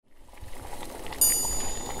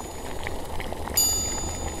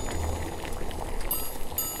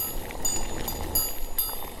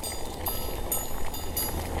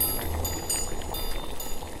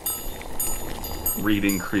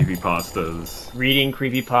reading creepypastas. Reading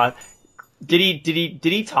creepypasta. Did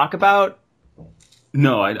he talk about?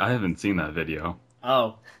 No, I haven't seen that video.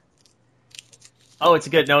 Oh, it's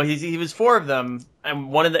good. No, he was four of them,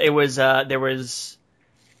 and one of the there was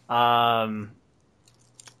ASMR.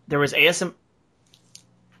 There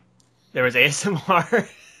was ASMR.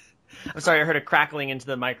 I'm sorry, I heard a crackling into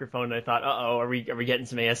the microphone, and I thought, uh-oh, are we getting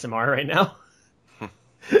some ASMR right now?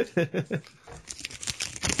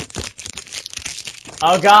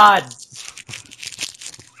 Oh God!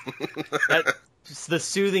 That's the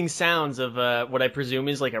soothing sounds of what I presume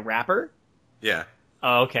is like a rapper. Yeah.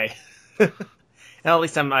 Oh, okay. At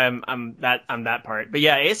least I'm that part. But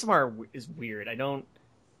yeah, ASMR is weird.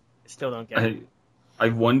 Still don't get it. I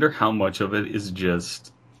wonder how much of it is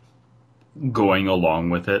just going along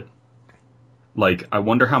with it. Like, I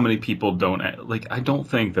wonder how many people don't... Like, I don't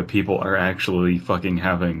think that people are actually fucking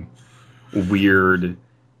having weird,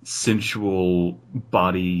 sensual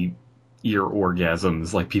body ear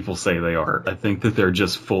orgasms like people say they are. I think that they're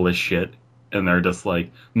just full of shit, and they're just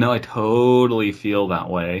like, no, I totally feel that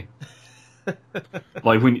way.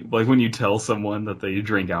 like when you tell someone that they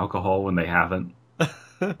drink alcohol when they haven't,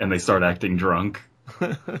 and they start acting drunk.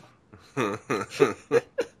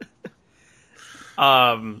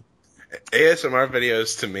 ASMR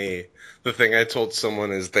videos, to me, the thing I told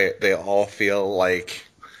someone is they all feel like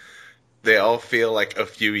a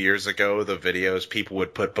few years ago the videos people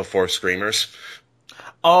would put before screamers.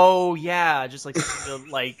 Oh yeah, just like to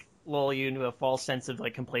like lull you into a false sense of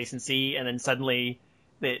like complacency, and then suddenly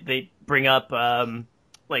they bring up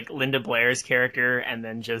like Linda Blair's character, and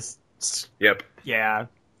then just Yep. Yeah.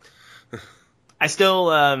 I still,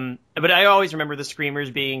 but I always remember the screamers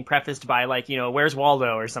being prefaced by like, where's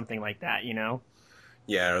Waldo or something like that,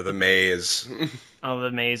 Yeah, or the maze. Oh, the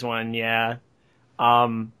maze one, yeah.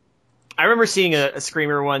 I remember seeing a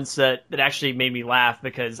screamer once that actually made me laugh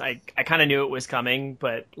because I kind of knew it was coming,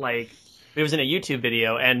 but like it was in a YouTube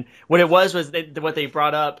video, and what it was what they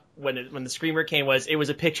brought up when the screamer came was it was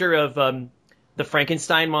a picture of the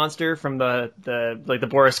Frankenstein monster from the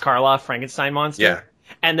Boris Karloff Frankenstein monster. Yeah.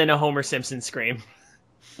 And then a Homer Simpson scream.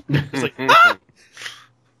 It's like, ah!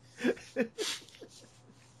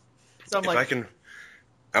 So I'm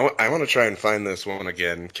I want to try and find this one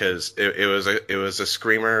again because it was a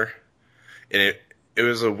screamer, and it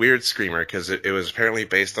was a weird screamer because it was apparently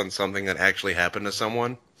based on something that actually happened to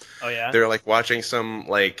someone. Oh yeah. They were like watching some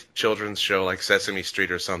like children's show like Sesame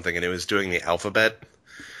Street or something, and it was doing the alphabet.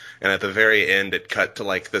 And at the very end, it cut to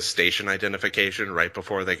like the station identification right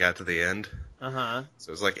before they got to the end. Uh-huh. So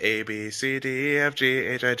it was like A, B, C, D, E, F, G,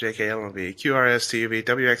 H, I, J, K, L, M, N, O, P, Q, R, S, T, U, V,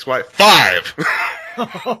 W, X, Y, 5!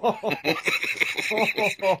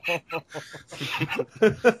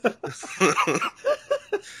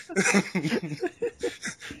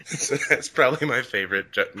 So that's probably my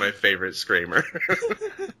favorite screamer.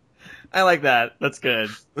 I like that. That's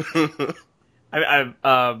good.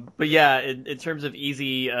 But yeah, in terms of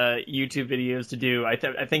easy YouTube videos to do, I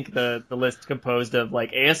think the list composed of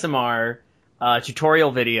like ASMR,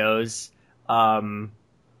 tutorial videos,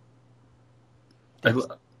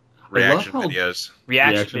 Reaction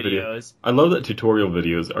videos. I love that tutorial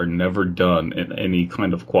videos are never done in any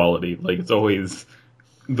kind of quality. Like, it's always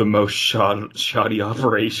the most shoddy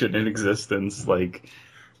operation in existence. Like,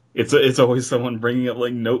 it's always someone bringing up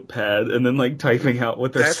like Notepad and then like typing out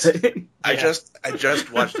what they're saying. I just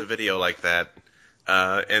watched a video like that,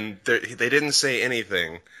 and they didn't say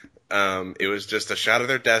anything. It was just a shot of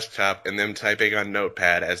their desktop and them typing on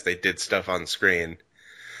Notepad as they did stuff on screen.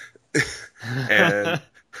 And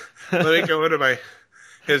let me go into my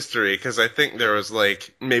history because I think there was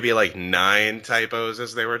like maybe like 9 typos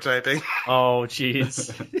as they were typing. Oh,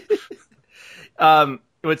 jeez.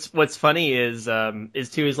 What's funny is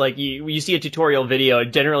like you see a tutorial video.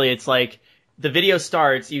 Generally, it's like the video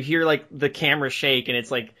starts, you hear like the camera shake, and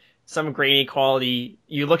it's like some grainy quality.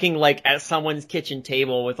 You're looking like at someone's kitchen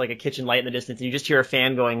table with like a kitchen light in the distance, and you just hear a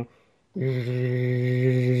fan going,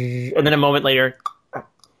 and then a moment later,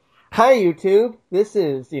 "Hi YouTube, this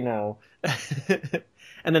is," and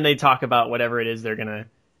then they talk about whatever it is they're gonna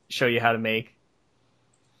show you how to make.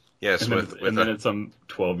 Yes, and then it's some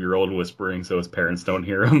 12-year-old whispering so his parents don't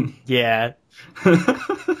hear him. Yeah.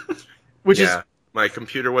 My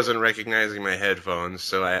computer wasn't recognizing my headphones,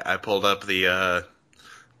 so I pulled up the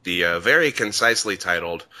very concisely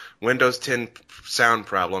titled Windows 10 sound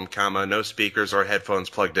problem, no speakers or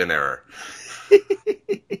headphones plugged in error.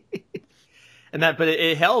 But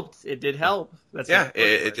it helped. It did help.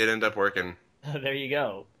 It did end up working. There you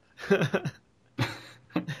go.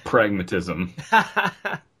 Pragmatism.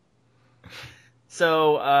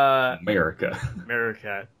 So, America.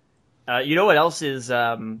 You know what else is,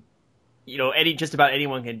 just about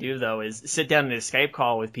anyone can do though is sit down in a Skype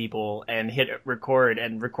call with people and hit record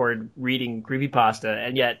and record reading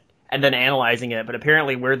creepypasta and then analyzing it. But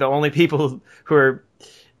apparently we're the only people who are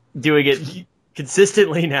doing it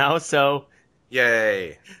consistently now. So,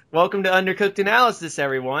 Yay! welcome to Undercooked Analysis,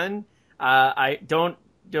 everyone. Do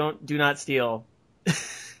not steal.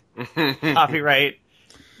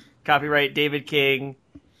 Copyright David King,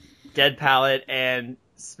 Dead Palette, and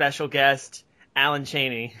special guest Alan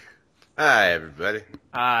Cheney. Hi, everybody.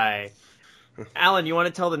 Hi. Alan, you want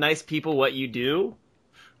to tell the nice people what you do?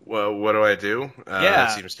 Well, what do I do?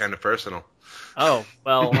 Yeah. It seems kind of personal. Oh,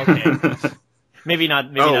 well, okay. Maybe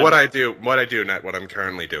not. What I do, not what I'm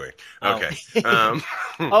currently doing. Okay.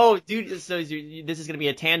 Oh, dude, so this is going to be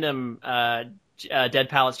a tandem Dead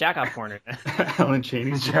Palace Jack-Off Corner. Alan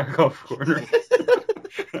Cheney's Jack-Off Corner.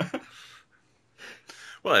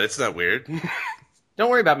 Well, it's not weird. Don't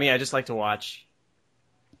worry about me. I just like to watch.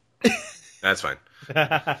 That's fine.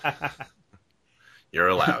 You're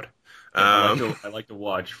allowed. I like to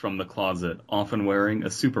watch from the closet, often wearing a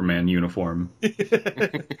Superman uniform.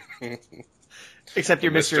 Except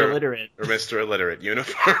you're Mr. Illiterate. Or Mr. Illiterate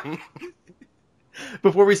uniform.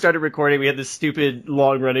 Before we started recording, we had this stupid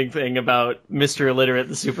long-running thing about Mr. Illiterate,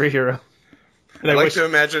 the superhero. I like to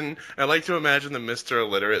imagine the Mr.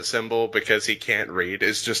 Illiterate symbol, because he can't read,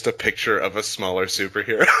 is just a picture of a smaller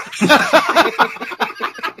superhero.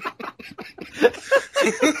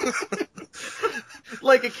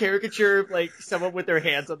 Like a caricature of like someone with their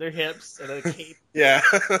hands on their hips and a cape. Yeah.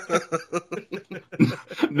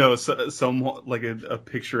 No, some like a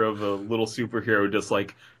picture of a little superhero just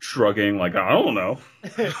like shrugging, like I don't know.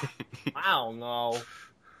 I don't know.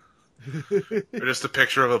 Or just a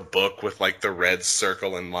picture of a book with like the red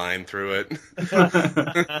circle and line through it.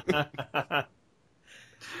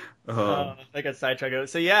 I got sidetracked.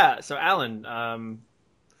 So Alan,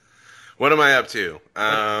 what am I up to?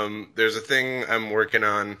 There's a thing I'm working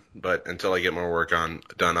on, but until I get more work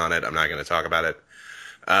done on it, I'm not going to talk about it.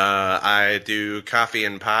 I do Coffee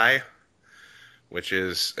and Pie, which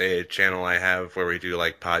is a channel I have where we do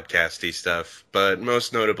like podcasty stuff, but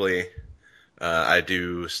most notably, I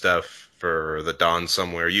do stuff for the Dawn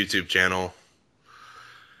Somewhere YouTube channel,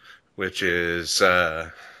 which is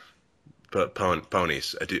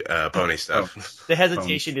ponies. I do pony stuff. The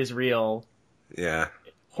hesitation is real. Yeah.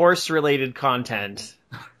 Horse-related content.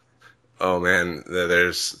 Oh man,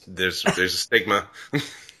 there's a stigma.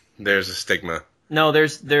 There's a stigma. No,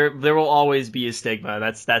 there will always be a stigma.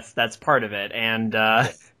 That's part of it. And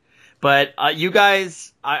but you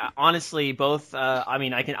guys, honestly, both.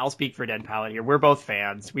 I'll speak for Dead Palette here. We're both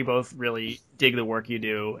fans. We both really dig the work you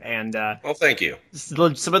do. And well, thank you.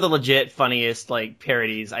 Some of the legit funniest like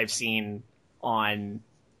parodies I've seen on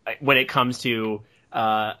when it comes to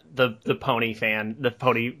the pony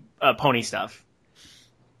pony stuff.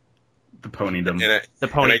 The ponydom. The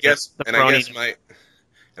pony.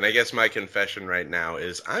 And I guess my confession right now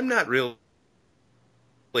is I'm not really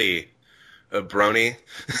a brony.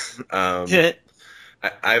 I've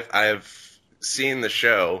seen the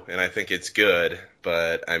show and I think it's good,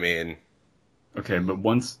 but I mean. Okay, but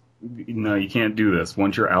you can't do this.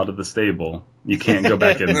 Once you're out of the stable, you can't go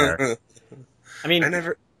back in there. I mean, I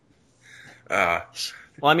never. Well,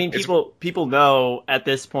 I mean, people know at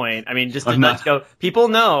this point. I mean, just to let you go, people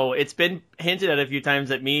know it's been hinted at a few times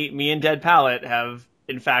that me and Dead Palette have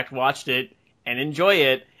in fact watched it and enjoy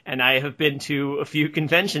it, and I have been to a few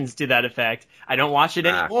conventions to that effect. I don't watch it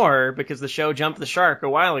anymore because the show jumped the shark a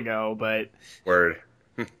while ago. But word.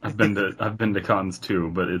 I've been to cons too,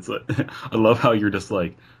 but it's like I love how you're just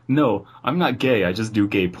like, no, I'm not gay. I just do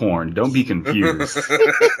gay porn. Don't be confused.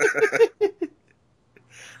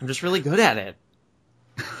 I'm just really good at it.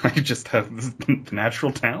 I just have this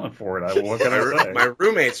natural talent for it. What can I say? My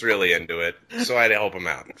roommate's really into it, so I'd help him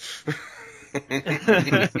out.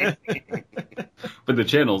 But the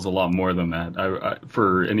channel's a lot more than that.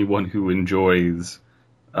 For anyone who enjoys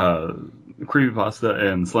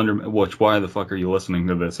creepypasta and Slenderman, why the fuck are you listening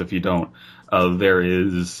to this if you don't? There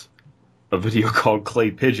is a video called Clay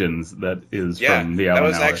Pigeons that is from the Alan Hour.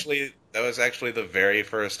 That was actually the very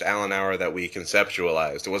first Alan Hour that we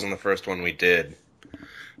conceptualized. It wasn't the first one we did,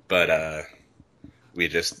 but we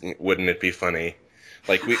just wouldn't it be funny?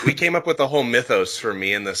 Like we came up with the whole mythos for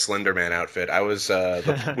me and the Slenderman outfit. I was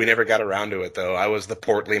we never got around to it though. I was the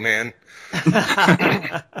portly man.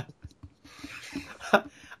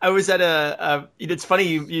 I was at it's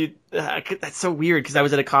funny that's so weird because I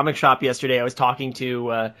was at a comic shop yesterday. I was talking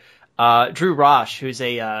to Drew Rosh, who's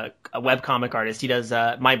a webcomic artist. He does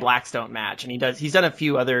My Blacks Don't Match, and he's done a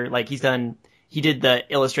few other, like he's done He did the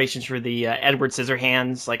illustrations for the Edward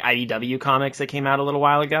Scissorhands like IDW comics that came out a little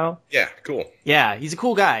while ago. Yeah, cool. Yeah, he's a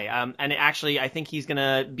cool guy. And actually, I think he's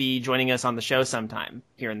gonna be joining us on the show sometime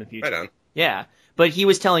here in the future. Right on. Yeah. But he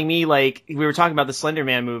was telling me, like, we were talking about the Slender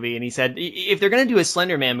Man movie, and he said, if they're going to do a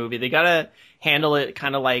Slender Man movie, they got to handle it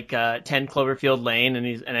kind of like 10 Cloverfield Lane.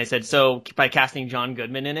 And I said, so by casting John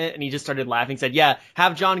Goodman in it? And he just started laughing, said, yeah,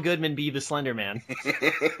 have John Goodman be the Slender Man.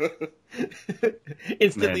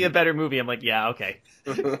 Instantly a better movie. I'm like, yeah, okay.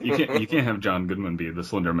 You can't have John Goodman be the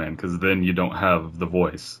Slender Man, because then you don't have the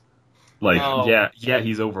voice. Like, yeah,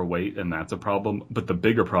 he's overweight, and that's a problem. But the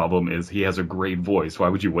bigger problem is he has a great voice. Why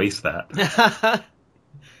would you waste that?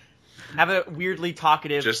 Have a weirdly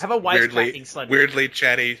talkative, Just have a wisecracking Slender Man. Weirdly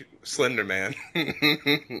chatty Slender Man.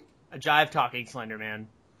 A jive-talking Slender Man.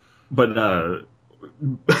 But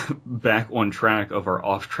back on track of our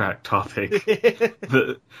off-track topic,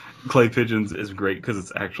 the Clay Pigeons is great because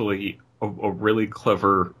it's actually a really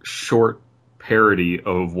clever short parody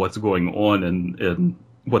of what's going on in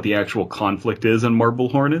what the actual conflict is in Marble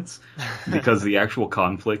Hornets, because the actual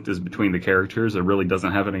conflict is between the characters. It really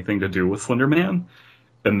doesn't have anything to do with Slender Man.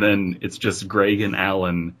 And then it's just Greg and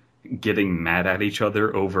Alan getting mad at each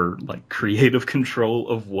other over like creative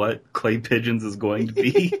control of what Clay Pigeons is going to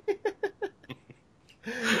be.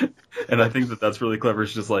 And I think that's really clever.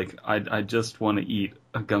 It's just like, I just want to eat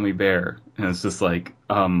a gummy bear. And it's just like,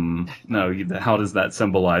 no, how does that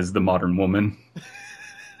symbolize the modern woman?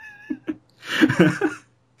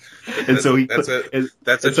 And so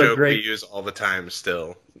that's a joke we use all the time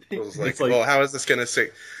still. It was like, well, how is this going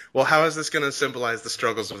to symbolize the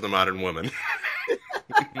struggles of the modern woman?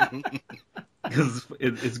 Because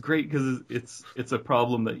it's great because it's a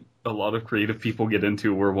problem that a lot of creative people get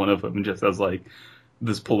into, where one of them just has like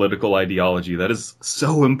this political ideology that is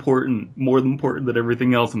so important, more important than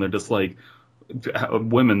everything else, and they're just like,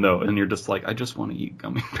 women though, and you're just like, I just want to eat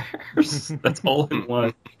gummy bears. That's all I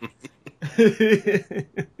want.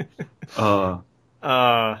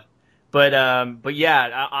 But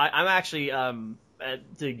yeah, I'm actually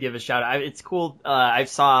to give a shout out. It's cool. I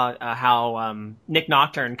saw how Nick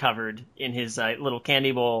Nocturne covered in his little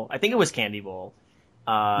Candy Bowl. I think it was Candy Bowl.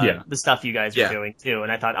 The stuff you guys were doing too,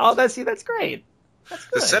 and I thought, oh, that's great. That's good.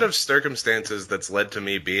 The set of circumstances that's led to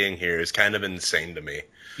me being here is kind of insane to me.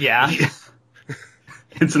 Yeah.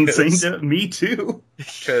 It's insane to me too.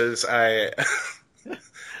 Because I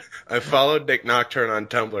followed Nick Nocturne on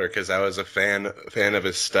Tumblr because I was a fan of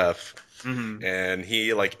his stuff. Mm-hmm. And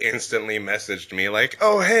he like instantly messaged me like,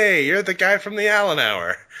 "Oh hey, you're the guy from the Allen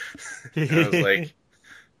Hour." And I was like,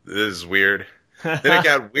 "This is weird." Then it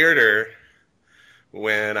got weirder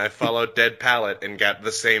when I followed Dead Palette and got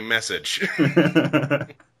the same message.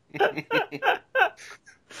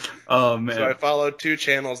 Oh man! So I followed two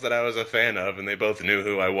channels that I was a fan of, and they both knew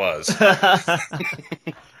who I was.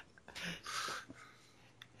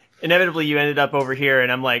 Inevitably, you ended up over here,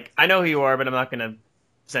 and I'm like, I know who you are, but I'm not gonna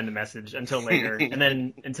send a message until later. And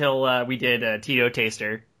then until we did Tito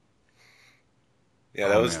Taster. Yeah,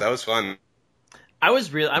 that was fun.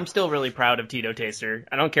 I'm still really proud of Tito Taster.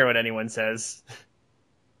 I don't care what anyone says.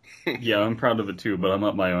 Yeah, I'm proud of it too, but I'm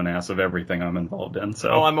up my own ass of everything I'm involved in.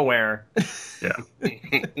 So. Oh, I'm aware. Yeah.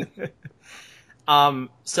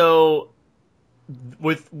 So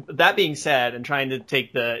with that being said, and trying to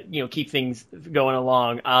take keep things going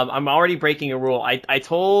along, I'm already breaking a rule.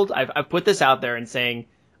 I've put this out there and saying,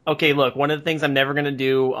 okay, look, one of the things I'm never going to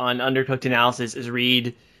do on Undercooked Analysis is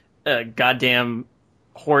read goddamn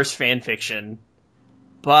horse fan fiction.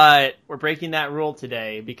 But we're breaking that rule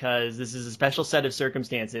today because this is a special set of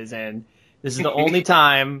circumstances, and this is the only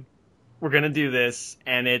time we're gonna do this,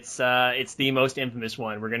 and it's the most infamous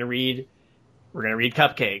one. We're gonna read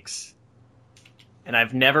Cupcakes, and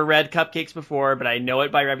I've never read Cupcakes before, but I know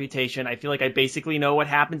it by reputation. I feel like I basically know what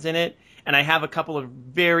happens in it, and I have a couple of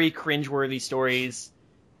very cringeworthy stories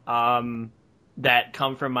that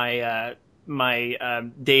come from my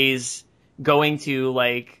days going to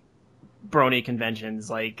like brony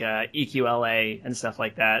conventions like EQLA and stuff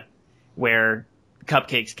like that, where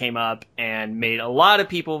Cupcakes came up and made a lot of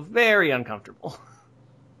people very uncomfortable.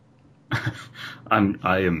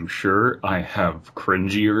 I am sure I have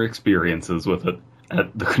cringier experiences with it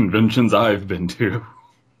at the conventions I've been to.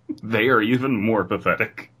 They are even more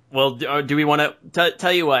pathetic. Well, do we want to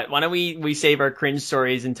tell you what? Why don't we save our cringe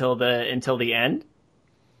stories until the end?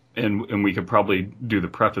 And we could probably do the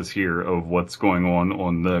preface here of what's going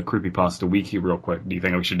on the Creepypasta Wiki real quick. Do you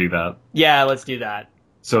think we should do that? Yeah, let's do that.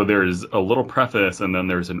 So there's a little preface, and then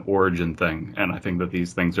there's an origin thing, and I think that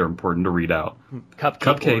these things are important to read out.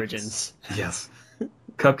 Cupcakes. Origins. Yes.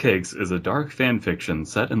 Cupcakes is a dark fan fiction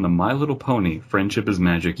set in the My Little Pony Friendship is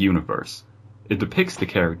Magic universe. It depicts the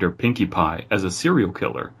character Pinkie Pie as a serial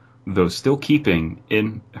killer, though still keeping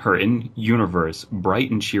in her in-universe bright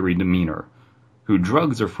and cheery demeanor, who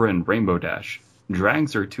drugs her friend Rainbow Dash,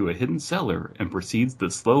 drags her to a hidden cellar, and proceeds to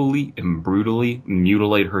slowly and brutally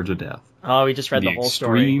mutilate her to death. Oh, we just read the whole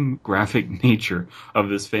story. The extreme graphic nature of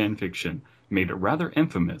this fan fiction made it rather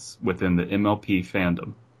infamous within the MLP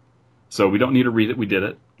fandom. So we don't need to read it. We did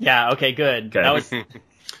it. Yeah. Okay. Good. Okay. That was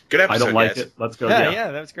Good episode, I don't like guys. it. Let's go.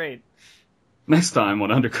 yeah. That was great. Next time on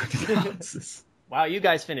Undercooked Analysis. Wow, you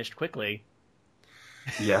guys finished quickly.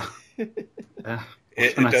 Yeah.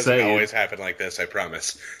 It doesn't always happen like this, I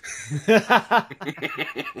promise. Hey,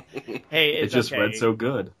 It it's just okay. read so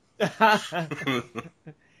good. That's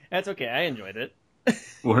okay. I enjoyed it.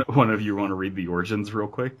 One of you want to read the origins real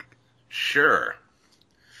quick? Sure.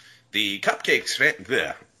 The Cupcakes fan...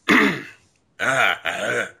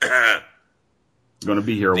 Going to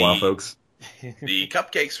be here a while, folks. The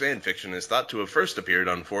Cupcakes fanfiction is thought to have first appeared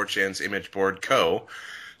on 4chan's image board Co.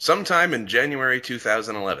 sometime in January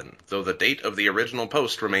 2011, though the date of the original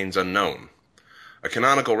post remains unknown. A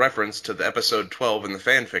canonical reference to the episode 12 in the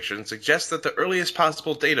fanfiction suggests that the earliest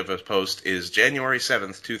possible date of a post is January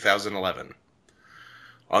 7th, 2011.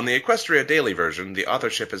 On the Equestria Daily version, the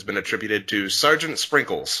authorship has been attributed to Sergeant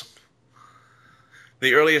Sprinkles.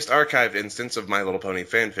 The earliest archived instance of My Little Pony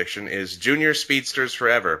fanfiction is Junior Speedsters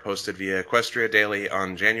Forever, posted via Equestria Daily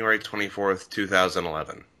on January 24th,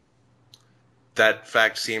 2011. That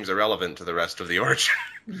fact seems irrelevant to the rest of the origin.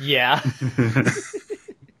 Yeah.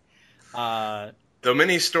 Though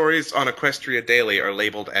many stories on Equestria Daily are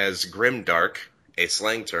labeled as grimdark, a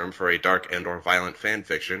slang term for a dark and or violent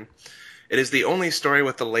fanfiction, it is the only story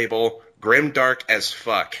with the label grimdark as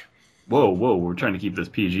fuck. Whoa, we're trying to keep this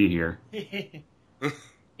PG here.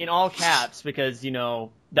 In all caps, because,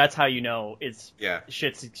 that's how you know it's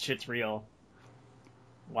shit's real.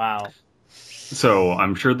 Wow. So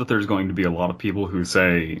I'm sure that there's going to be a lot of people who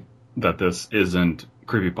say that this isn't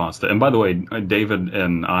creepypasta. And by the way, David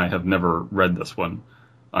and I have never read this one.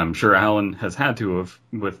 I'm sure Alan has had to have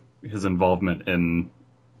with his involvement in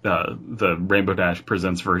the Rainbow Dash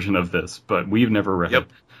Presents version of this, but we've never read it.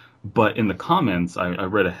 But in the comments, I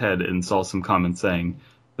read ahead and saw some comments saying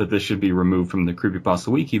that this should be removed from the Creepypasta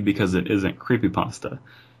Wiki because it isn't creepypasta.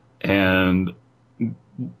 And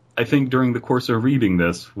I think during the course of reading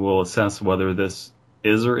this, we'll assess whether this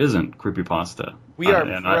is or isn't creepypasta. We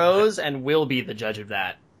are pros and will be the judge of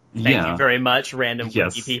that. Thank you very much, random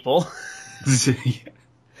wiki people.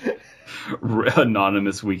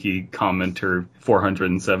 Anonymous wiki commenter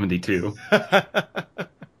 472.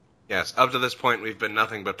 Yes, up to this point, we've been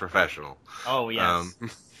nothing but professional. Oh, yes.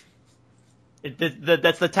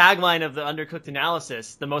 That's the tagline of the Undercooked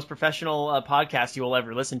Analysis, the most professional podcast you will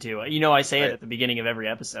ever listen to. I say it at the beginning of every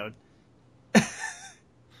episode.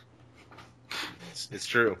 It's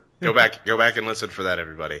true. Go back and listen for that,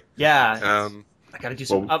 everybody. Yeah. I gotta do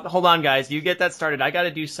some... hold on, guys. You get that started. I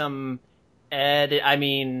gotta do some...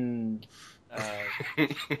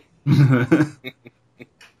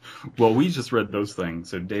 Well, we just read those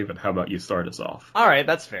things, so David, how about you start us off? All right,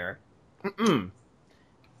 that's fair.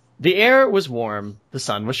 The air was warm, the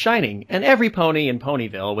sun was shining, and every pony in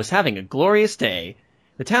Ponyville was having a glorious day.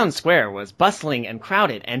 The town square was bustling and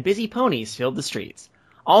crowded, and busy ponies filled the streets.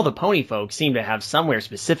 All the pony folk seemed to have somewhere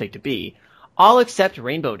specific to be, all except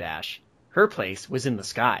Rainbow Dash. Her place was in the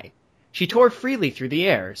sky. She tore freely through the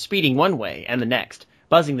air, speeding one way and the next,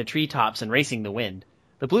 buzzing the treetops and racing the wind.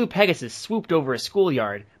 The blue Pegasus swooped over a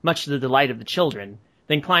schoolyard, much to the delight of the children,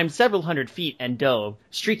 then climbed several hundred feet and dove,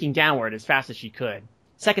 streaking downward as fast as she could.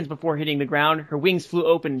 Seconds before hitting the ground, her wings flew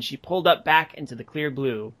open and she pulled up back into the clear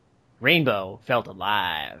blue. Rainbow felt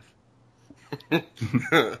alive.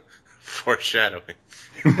 Foreshadowing.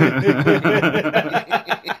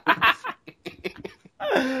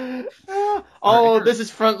 Oh, this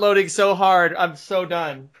is front-loading so hard. I'm so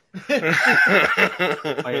done.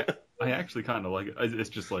 I actually kind of like it.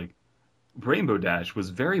 It's just like, Rainbow Dash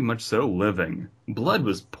was very much so living. Blood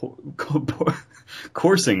was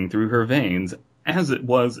coursing through her veins, as it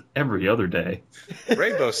was every other day.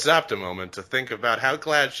 Rainbow stopped a moment to think about how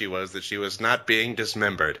glad she was that she was not being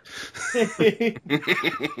dismembered.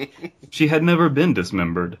 She had never been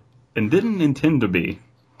dismembered, and didn't intend to be.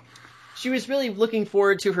 She was really looking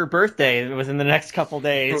forward to her birthday within the next couple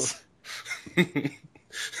days.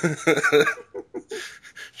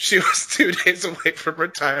 She was 2 days away from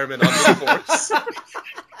retirement on the force.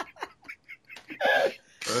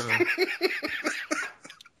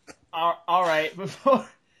 All right,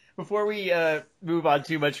 before we move on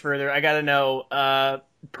too much further, I gotta know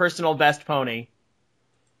personal best pony.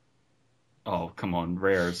 Oh, come on,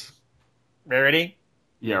 rares. Rarity?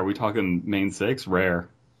 Yeah, are we talking main six? Rare.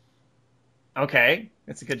 Okay,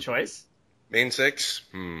 that's a good choice. Main six?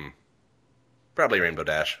 Probably Rainbow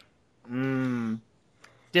Dash.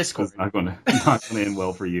 Discord. It's not gonna end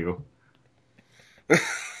well for you.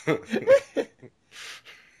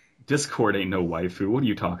 Discord ain't no waifu. What are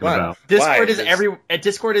you talking What? about? Discord Why?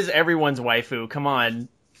 Discord is everyone's waifu. Come on.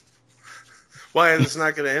 Why is this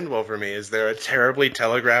not going to end well for me? Is there a terribly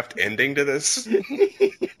telegraphed ending to this? You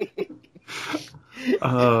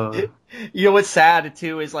know what's sad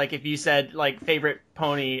too is like if you said like favorite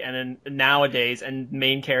pony and then nowadays and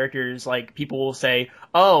main characters like people will say,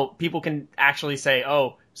 oh, people can actually say,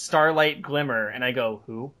 oh, Starlight Glimmer, and I go,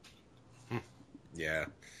 who? Yeah.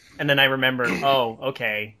 And then I remember, oh,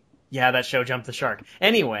 okay, yeah, that show jumped the shark.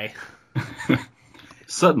 Anyway.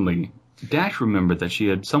 Suddenly, Dash remembered that she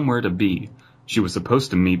had somewhere to be. She was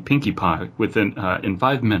supposed to meet Pinkie Pie in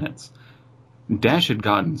 5 minutes. Dash had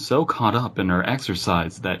gotten so caught up in her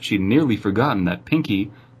exercise that she'd nearly forgotten that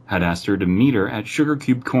Pinkie had asked her to meet her at Sugar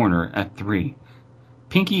Cube Corner at 3.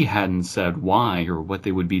 Pinkie hadn't said why or what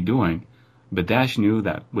they would be doing, but Dash knew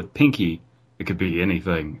that with Pinkie, it could be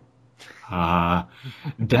anything.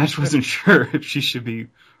 Dash wasn't sure if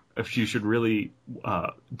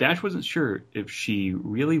Dash wasn't sure if she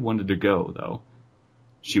really wanted to go, though.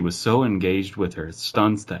 She was so engaged with her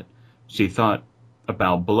stunts that she thought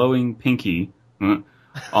about blowing Pinkie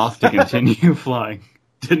off to continue flying.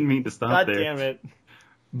 Didn't mean to stop God there. damn it.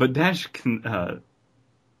 But Dash's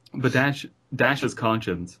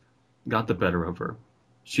conscience got the better of her.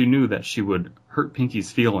 She knew that she would hurt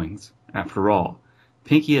Pinkie's feelings. After all,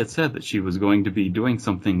 Pinkie had said that she was going to be doing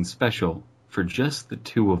something special for just the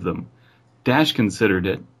two of them. Dash considered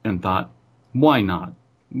it and thought, why not?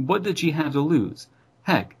 What did she have to lose?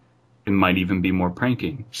 Heck, it might even be more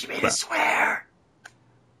pranking. She made us swear.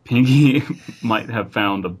 Pinkie might have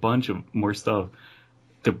found a bunch of more stuff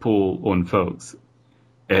to pull on folks,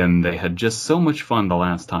 and they had just so much fun the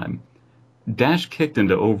last time. Dash kicked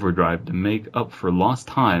into overdrive to make up for lost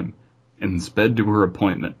time and sped to her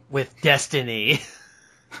appointment. With destiny.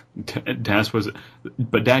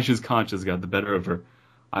 But Dash's conscience got the better of her.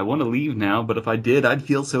 I want to leave now, but if I did, I'd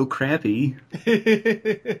feel so crappy.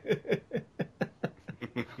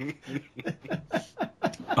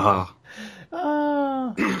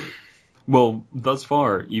 Well, thus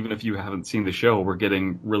far, even if you haven't seen the show, we're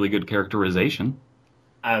getting really good characterization.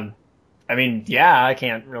 I mean, yeah, I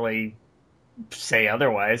can't really say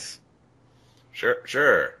otherwise. Sure.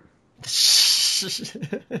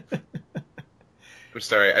 I'm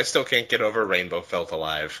sorry, I still can't get over Rainbow felt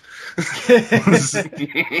alive.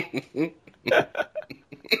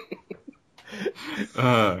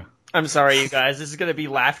 I'm sorry, you guys. This is going to be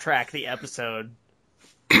Laugh Track, the episode.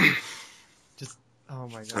 Just, oh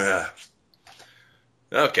my god.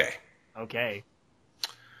 Okay.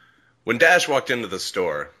 When Dash walked into the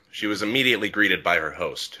store, she was immediately greeted by her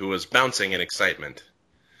host, who was bouncing in excitement.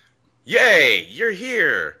 Yay, you're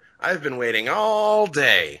here! I've been waiting all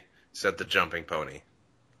day, said the jumping pony.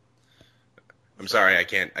 I'm sorry, I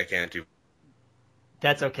can't do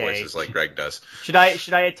That's okay. voices like Greg does. Should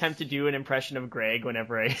I attempt to do an impression of Greg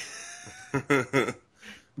whenever I...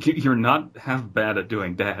 You're not half bad at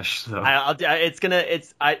doing Dash, so.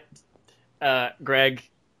 Greg,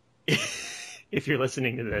 if you're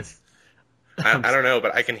listening to this. I don't know,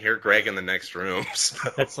 but I can hear Greg in the next room. So.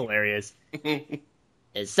 That's hilarious.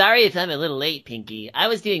 Sorry if I'm a little late, Pinkie. I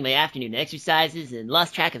was doing my afternoon exercises and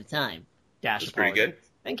lost track of time. Dash That's pretty good.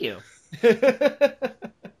 Thank you.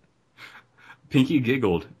 Pinkie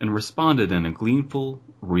giggled and responded in a gleeful,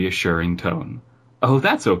 reassuring tone. Oh,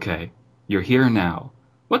 that's okay. You're here now.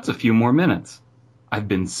 What's a few more minutes? I've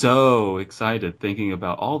been so excited thinking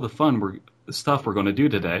about all the fun stuff we're going to do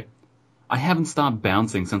today. I haven't stopped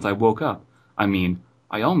bouncing since I woke up. I mean,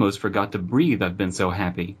 I almost forgot to breathe. I've been so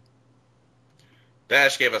happy.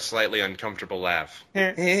 Dash gave a slightly uncomfortable laugh.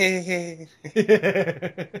 Like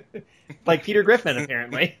Peter Griffin,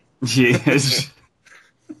 apparently. Yes.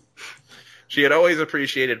 She had always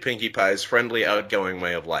appreciated Pinkie Pie's friendly, outgoing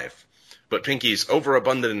way of life, but Pinkie's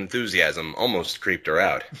overabundant enthusiasm almost creeped her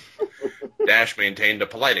out. Dash maintained a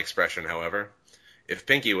polite expression, however. If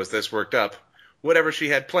Pinkie was this worked up, whatever she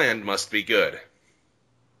had planned must be good.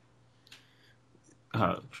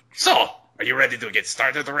 So, are you ready to get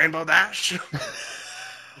started, Rainbow Dash?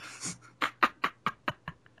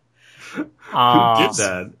 Who did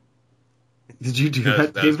that? Did you do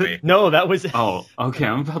that, that was David? me. No, that was... Oh, okay.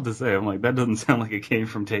 I'm about to say, I'm like, that doesn't sound like it came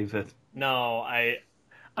from David. No,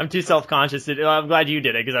 I'm too self-conscious to... I'm glad you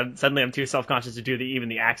did it, because suddenly I'm too self-conscious to do even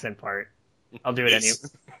the accent part. I'll do it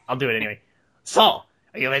anyway. So,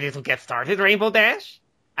 are you ready to get started, Rainbow Dash?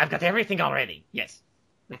 I've got everything already. Yes.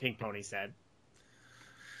 the pink pony said.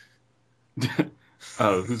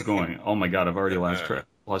 Oh, who's going? Oh my god, I've already lost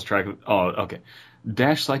track of. Oh, okay.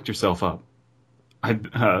 Dash psyched herself up.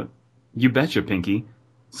 You betcha, Pinky.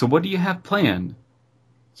 So what do you have planned?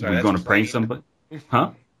 Sorry, We're going to prank somebody?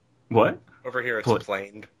 Huh? What? Over here, it's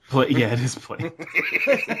planed. Yeah, it is plain.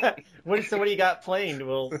 What do you got planned?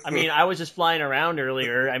 Well, I mean, I was just flying around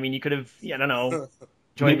earlier. I mean, you could have, I don't know,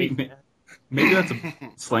 joined me. Maybe that's a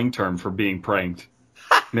slang term for being pranked.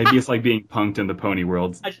 Maybe it's like being punked in the pony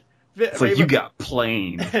world. It's like, you got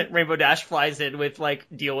planed. Rainbow Dash flies in with, like,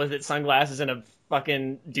 deal with it sunglasses and a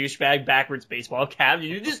fucking douchebag backwards baseball cap.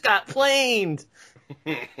 You just got planed.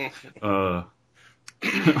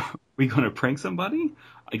 We gonna prank somebody?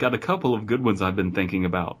 I got a couple of good ones I've been thinking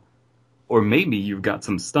about. Or maybe you've got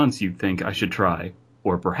some stunts you think I should try.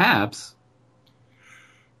 Or perhaps...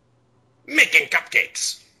 Making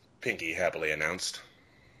cupcakes, Pinky happily announced.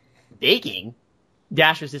 Baking?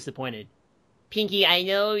 Dash was disappointed. Pinky, I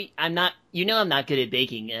know I'm not good at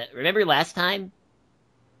baking. Remember last time?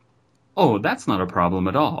 Oh, that's not a problem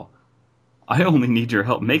at all. I only need your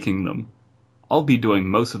help making them. I'll be doing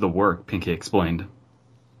most of the work, Pinky explained.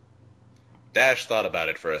 Dash thought about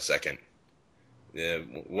it for a second.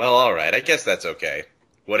 Well, alright, I guess that's okay.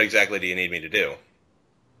 What exactly do you need me to do?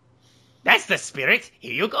 That's the spirit.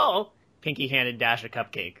 Here you go. Pinky handed Dash a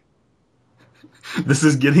cupcake. This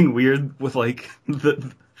is getting weird with, like,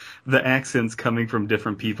 the accents coming from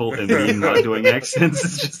different people and me not doing accents.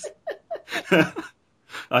 It's just...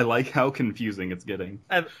 I like how confusing it's getting.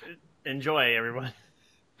 Enjoy, everyone.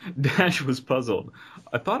 Dash was puzzled.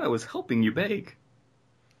 I thought I was helping you bake.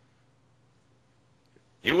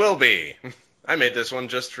 You will be. I made this one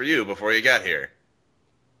just for you before you got here.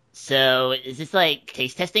 So, is this like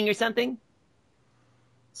taste testing or something?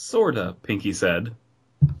 Sorta, Pinky said.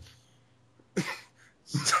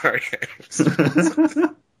 Sorry.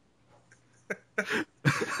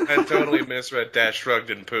 I totally misread Dash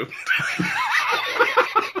shrugged and pooped.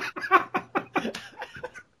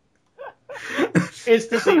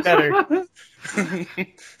 Instantly better.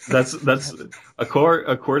 That's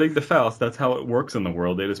according to Faust, that's how it works in the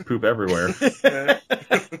world. They just poop everywhere.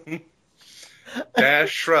 Dash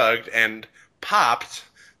shrugged and popped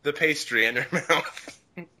the pastry in her mouth.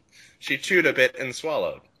 She chewed a bit and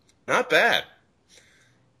swallowed. Not bad.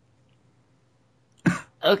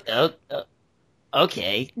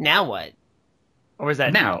 Okay, now what? Or was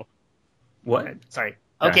that Now? What? Sorry.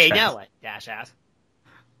 Okay, Dash now asked. what? Dash asked.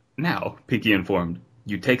 Now, Pinky informed,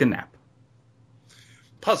 you take a nap.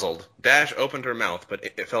 Puzzled, Dash opened her mouth, but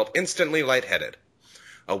it felt instantly lightheaded.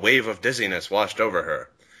 A wave of dizziness washed over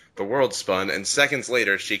her. The world spun, and seconds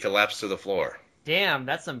later she collapsed to the floor. Damn,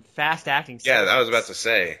 that's some fast acting stuff. Yeah, I was about to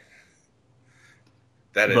say.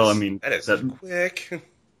 That is quick.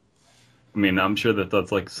 I mean, I'm sure that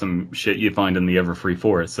that's like some shit you find in the Everfree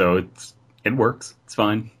Forest, so it works. It's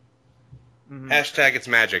fine. Mm-hmm. Hashtag it's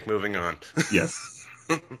magic, moving on. Yes.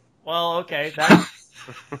 Well, okay. That...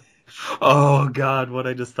 Oh, God, what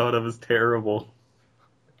I just thought of is terrible.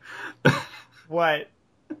 What?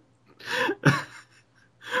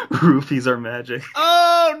 Roofies are magic.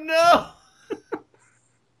 Oh, no!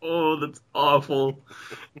 Oh, that's awful.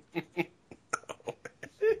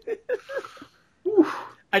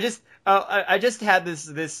 I just had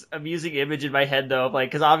this amusing image in my head though, of like,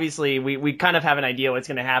 because obviously we kind of have an idea what's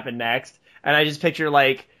going to happen next, and I just picture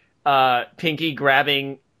like Pinky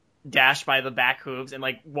grabbing Dash by the back hooves and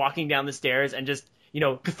like walking down the stairs and just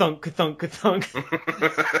ka-thunk, ka-thunk, ka-thunk,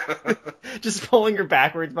 just pulling her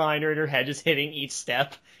backwards behind her and her head just hitting each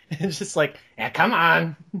step, and it's just like, yeah, come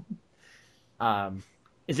on.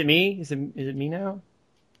 Is it me? Is it me now?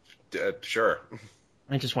 Sure.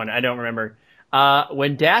 I just wonder. I don't remember.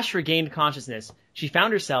 When Dash regained consciousness, she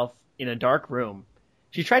found herself in a dark room.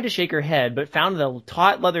 She tried to shake her head, but found that a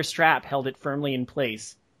taut leather strap held it firmly in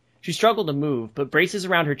place. She struggled to move, but braces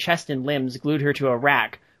around her chest and limbs glued her to a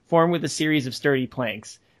rack formed with a series of sturdy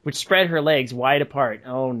planks, which spread her legs wide apart.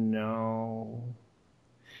 Oh no.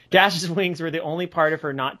 Dash's wings were the only part of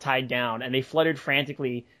her not tied down, and they fluttered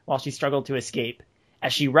frantically while she struggled to escape.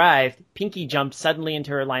 As she writhed, Pinky jumped suddenly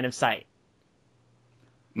into her line of sight.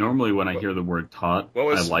 Normally when I hear the word taut,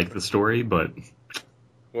 I like the story, but...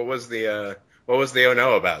 What was the oh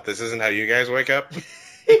no about? This isn't how you guys wake up?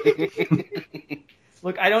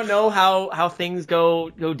 Look, I don't know how things go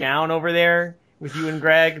down over there with you and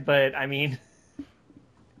Greg, but I mean,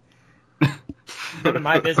 none of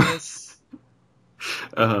my business.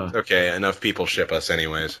 Okay, enough people ship us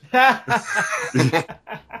anyways.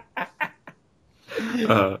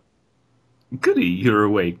 Goody, you're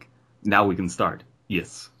awake. Now we can start.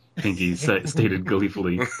 Yes, Pinky stated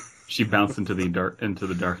gleefully. She bounced into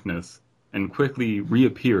the darkness and quickly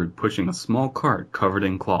reappeared, pushing a small cart covered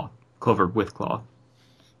with cloth.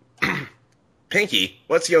 Pinky,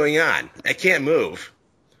 what's going on? I can't move,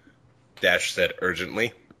 Dash said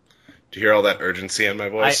urgently. Do you hear all that urgency in my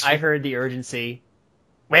voice? I heard the urgency.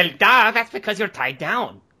 Well, duh, that's because you're tied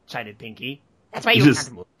down, chided Pinky. That's why you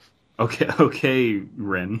can't move. Okay,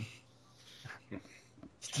 Ren.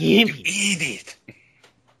 Stimpy, Eat it.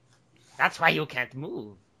 that's why you can't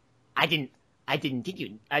move. I didn't think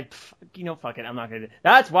you... Fuck it, I'm not gonna do.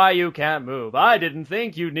 That's why you can't move. I didn't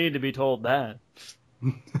think you'd need to be told that.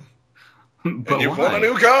 But And you why? want a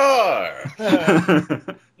new car!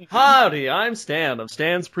 Howdy, I'm Stan of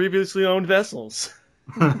Stan's previously owned vessels.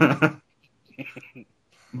 But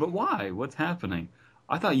why? What's happening?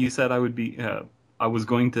 I thought you said I was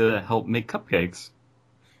going to help make cupcakes.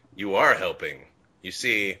 You are helping. You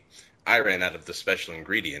see, I ran out of the special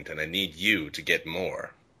ingredient, and I need you to get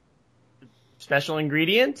more. Special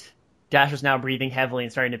ingredient? Dash was now breathing heavily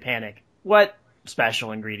and starting to panic. What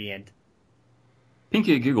special ingredient?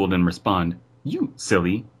 Pinky giggled in response. You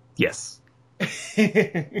silly. Yes.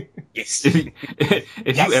 Yes. If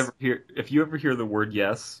you ever hear the word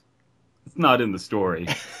yes, it's not in the story.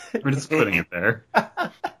 We're just putting it there.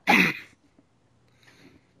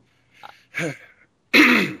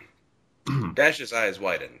 Dash's eyes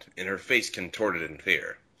widened, and her face contorted in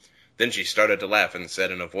fear. Then she started to laugh and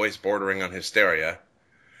said in a voice bordering on hysteria,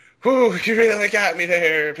 "Whew, you really got me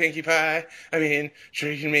there, Pinkie Pie. I mean,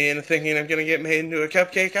 tricking me into thinking I'm gonna get made into a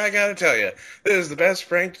cupcake. I gotta tell you, this is the best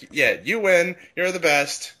prank yet. You win. You're the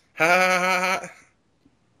best. Ha ha ha ha."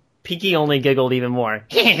 Pinky only giggled even more.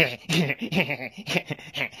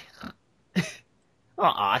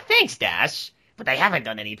 Aw, thanks, Dash. But I haven't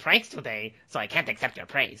done any pranks today, so I can't accept your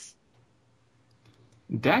praise.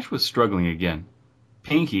 Dash was struggling again.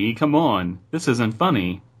 Pinky, come on. This isn't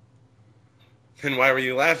funny. Then why were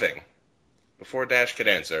you laughing? Before Dash could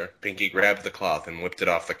answer, Pinky grabbed the cloth and whipped it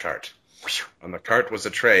off the cart. On the cart was a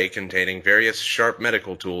tray containing various sharp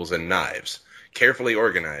medical tools and knives, carefully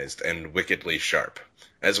organized and wickedly sharp,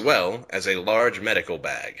 as well as a large medical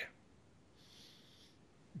bag.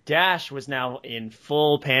 Dash was now in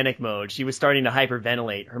full panic mode. She was starting to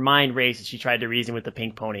hyperventilate. Her mind raced as she tried to reason with the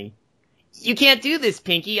pink pony. You can't do this,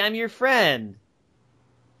 Pinky. I'm your friend.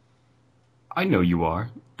 I know you are,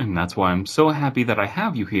 and that's why I'm so happy that I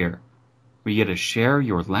have you here. We get to share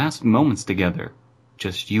your last moments together.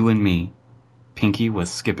 Just you and me. Pinky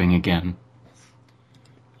was skipping again.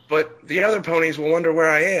 But the other ponies will wonder where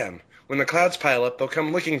I am. When the clouds pile up, they'll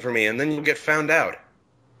come looking for me, and then you'll get found out.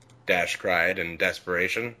 Dash cried in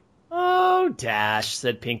desperation. Oh, Dash,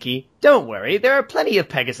 said Pinky. Don't worry, there are plenty of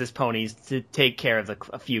Pegasus ponies to take care of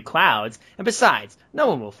a few clouds. And besides, no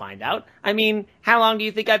one will find out. I mean, how long do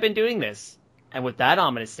you think I've been doing this? And with that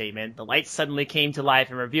ominous statement, the lights suddenly came to life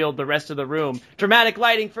and revealed the rest of the room. Dramatic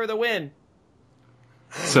lighting for the win!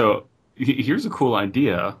 So, here's a cool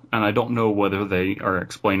idea, and I don't know whether they are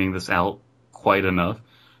explaining this out quite enough,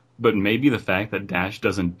 but maybe the fact that Dash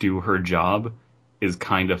doesn't do her job is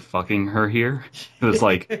kind of fucking her here. It's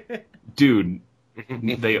like, dude,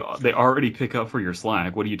 they already pick up for your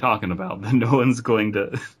slack. What are you talking about? Then no one's going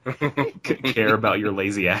to care about your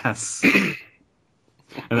lazy ass.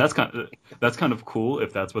 And that's kind of cool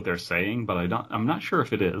if that's what they're saying, but I'm not sure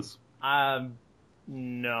if it is.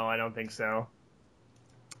 No, I don't think so.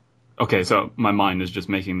 Okay, so my mind is just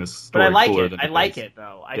making this But story I like cooler it. than I like it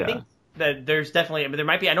though. I think that there's definitely, there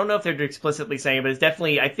might be. I don't know if they're explicitly saying it, but it's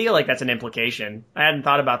definitely. I feel like that's an implication. I hadn't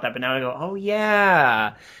thought about that, but now I go, oh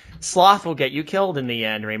yeah, sloth will get you killed in the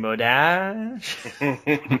end, Rainbow Dash.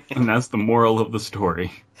 And that's the moral of the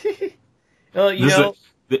story. Well,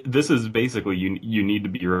 This is basically you need to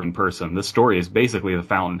be your own person. This story is basically the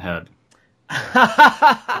Fountainhead.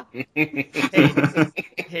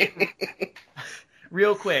 hey,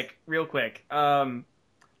 real quick. And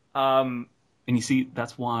you see,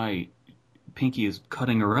 that's why Pinky is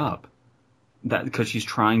cutting her up. Because she's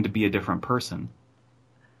trying to be a different person.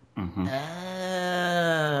 Mm-hmm.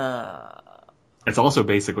 It's also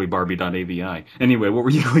basically Barbie.avi. Anyway, what were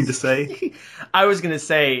you going to say? I was going to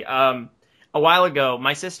say, a while ago,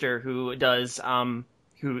 my sister, who does,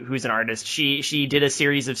 who's an artist, she did a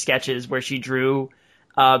series of sketches where she drew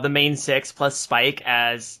the main six plus Spike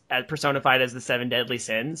as personified as the 7 deadly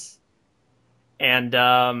sins. And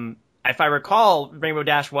if I recall, Rainbow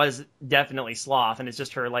Dash was definitely sloth, and it's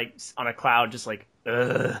just her like on a cloud, just like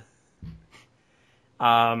ugh.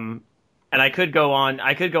 And I could go on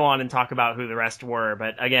and talk about who the rest were,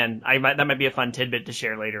 but again, that might be a fun tidbit to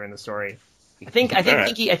share later in the story. I think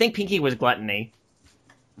Pinky was gluttony.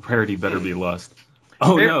 Rarity better be lust.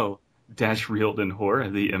 Oh no, Dash reeled in horror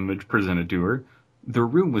at the image presented to her. The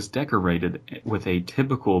room was decorated with a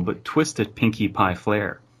typical but twisted Pinkie Pie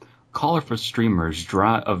flair. Colorful streamers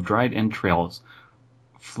of dried entrails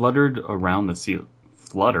fluttered around the ceiling.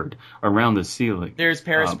 There's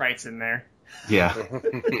parasprites in there. Yeah.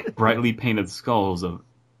 Brightly painted skulls of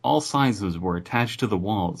all sizes were attached to the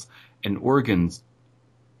walls, and organs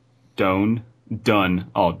done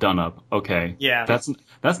up. Okay. Yeah.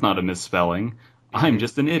 That's not a misspelling. I'm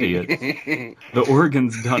just an idiot. The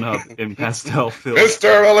organs done up in pastel filled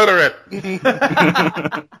Mr. Illiterate!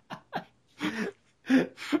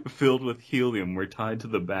 filled with helium were tied to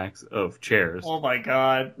the backs of chairs. Oh my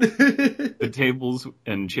god. The tables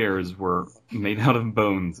and chairs were made out of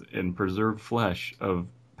bones and preserved flesh of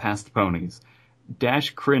past ponies.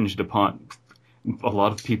 Dash cringed upon... A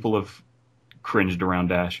lot of people have cringed around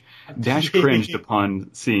Dash. Dash cringed upon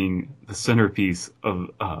seeing the centerpiece of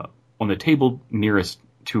on the table nearest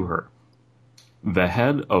to her. The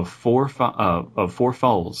head of four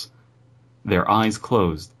fowls, their eyes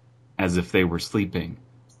closed, as if they were sleeping,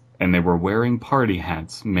 and they were wearing party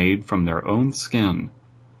hats made from their own skin.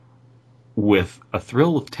 With a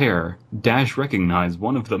thrill of terror, Dash recognized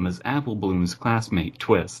one of them as Apple Bloom's classmate,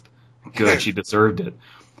 Twist. Good, she deserved it.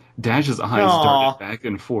 Dash's eyes darted back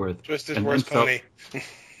and forth. Twist is worst pony.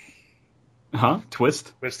 Huh?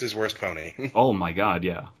 Twist? Twist is worst pony. Oh my god,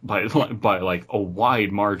 yeah. By like a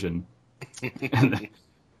wide margin. And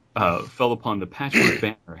fell upon the patchwork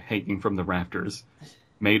banner hanging from the rafters,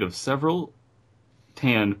 made of several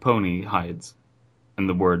tanned pony hides, and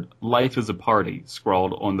the word "Life is a Party"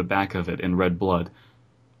 scrawled on the back of it in red blood.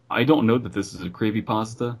 I don't know that this is a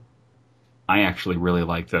creepypasta. I actually really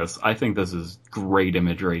like this. I think this is great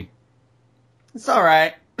imagery. It's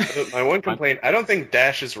alright. My one complaint, I don't think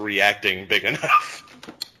Dash is reacting big enough.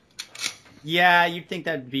 Yeah, you'd think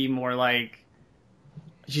that'd be more like...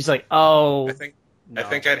 She's like, oh... I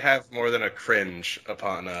think I'd have more than a cringe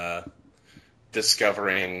upon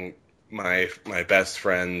discovering my best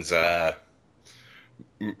friend's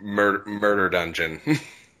murder dungeon. And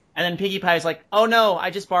then Pinkie Pie's like, oh no, I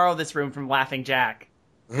just borrowed this room from Laughing Jack.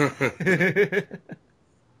 I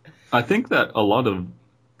think that a lot of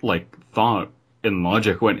thought and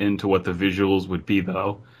logic went into what the visuals would be,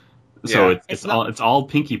 though. So Yeah. it's all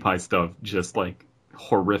Pinkie Pie stuff, just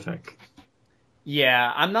horrific. Yeah,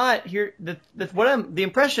 I'm not here. The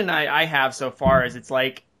impression I have so far is it's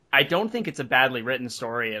I don't think it's a badly written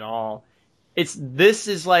story at all.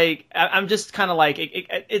 I'm just kind of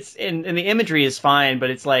it's and the imagery is fine, but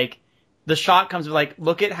it's the shot comes with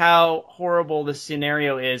look at how horrible the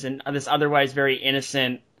scenario is and this otherwise very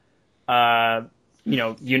innocent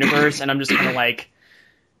universe, and I'm just kind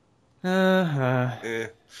of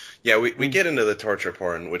Yeah, we get into the torture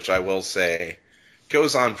porn, which I will say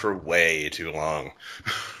goes on for way too long.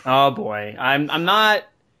 Oh boy, I'm not.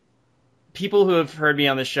 People who have heard me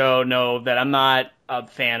on the show know that I'm not a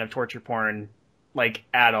fan of torture porn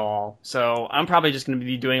at all. So I'm probably just going to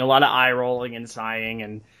be doing a lot of eye rolling and sighing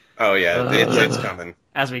and. Oh yeah, it's coming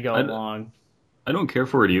as we go along. I don't care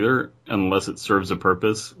for it either unless it serves a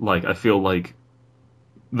purpose. I feel like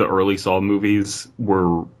the early Saw movies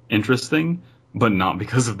were interesting, but not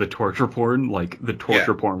because of the torture porn. The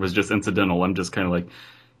torture porn was just incidental. I'm just kind of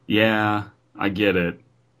yeah, I get it.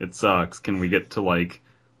 It sucks. Can we get to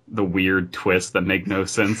the weird twists that make no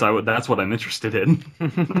sense? That's what I'm interested in.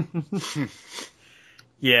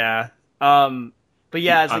 Yeah. But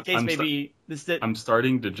yeah, as the case may be, I'm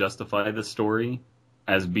starting to justify this story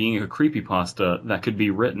as being a creepypasta that could be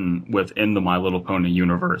written within the My Little Pony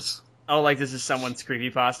universe. Oh, this is someone's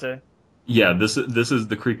creepypasta? Yeah, this is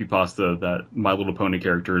the creepypasta that My Little Pony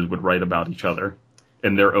characters would write about each other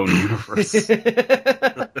in their own universe. Can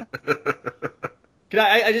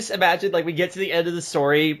I just imagine, we get to the end of the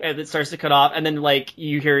story, and it starts to cut off, and then,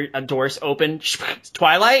 you hear a doors open.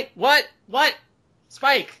 Twilight? What?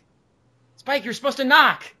 Spike, you're supposed to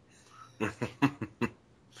knock!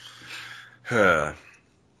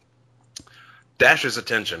 Dash's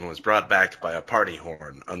attention was brought back by a party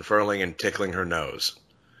horn unfurling and tickling her nose.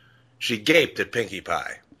 She gaped at Pinkie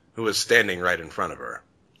Pie, who was standing right in front of her.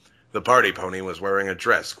 The party pony was wearing a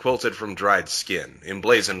dress quilted from dried skin,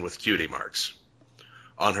 emblazoned with cutie marks.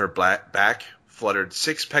 On her back fluttered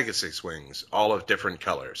 6 Pegasus wings, all of different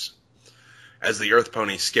colors. As the Earth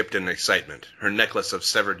Pony skipped in excitement, her necklace of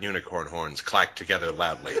severed unicorn horns clacked together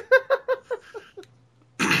loudly.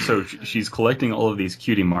 So she's collecting all of these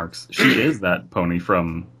cutie marks. She is that pony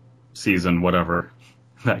from season whatever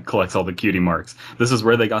that collects all the cutie marks. This is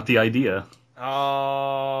where they got the idea.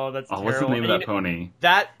 Oh, Oh, that's terrible. what's the name of And that pony?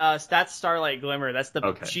 that's Starlight Glimmer. That's the.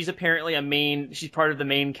 Okay. She's apparently she's part of the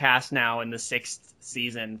main cast now in the 6th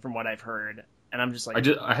season, from what I've heard. And I'm just like,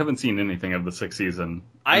 I haven't seen anything of the 6th season.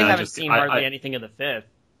 I and haven't seen hardly anything of the 5th.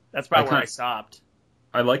 That's probably where I stopped.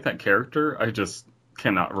 I like that character. I just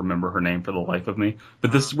cannot remember her name for the life of me.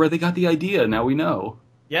 But this is where they got the idea. Now we know.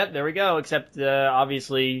 Yep, there we go. Except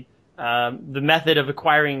obviously, the method of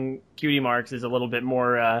acquiring cutie marks is a little bit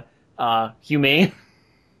more humane.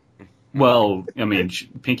 Well, I mean,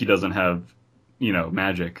 Pinky doesn't have,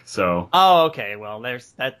 magic, so Oh, okay. Well,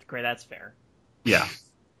 that's great. That's fair. yeah.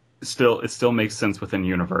 It still makes sense within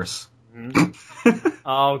universe.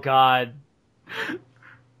 Oh God.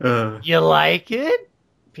 You like it?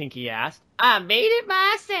 Pinky asked. I made it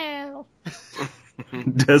myself.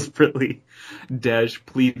 Desperately, Dash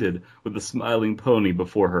pleaded with the smiling pony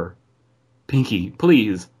before her. Pinky,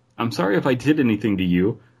 please. I'm sorry if I did anything to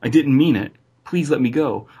you. I didn't mean it. Please let me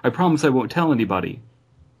go. I promise I won't tell anybody.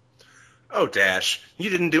 Oh, Dash, you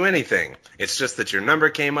didn't do anything. It's just that your number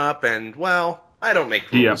came up and, well, I don't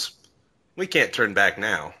make rules. We can't turn back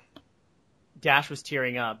now. Dash was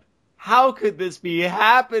tearing up. How could this be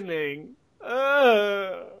happening?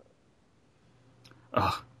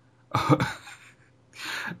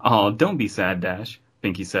 Oh, don't be sad, Dash,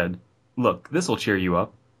 Pinky said. Look, this'll cheer you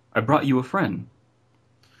up. I brought you a friend.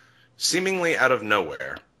 Seemingly out of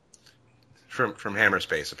nowhere. From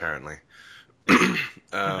Hammerspace, apparently.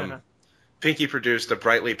 Pinky produced a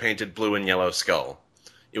brightly painted blue and yellow skull.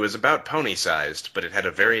 It was about pony-sized, but it had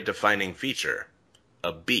a very defining feature.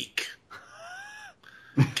 A beak.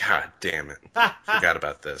 God damn it. Forgot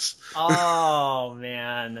about this. Oh,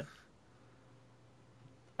 man.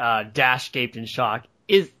 Dash gaped in shock.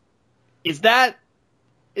 Is that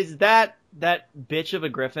bitch of a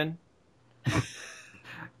griffin?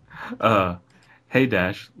 Hey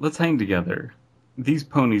Dash, let's hang together. These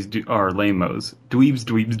ponies are lame-os. Dweebs,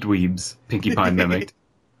 dweebs, dweebs, Pinkie Pie mimicked.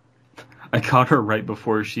 I caught her right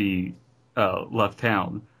before she left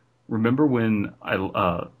town. Remember when I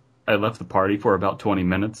left the party for about 20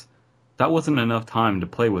 minutes? That wasn't enough time to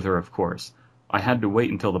play with her, of course. I had to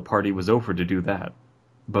wait until the party was over to do that.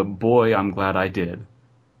 But boy, I'm glad I did.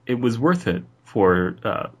 It was worth it for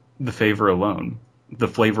the flavor alone.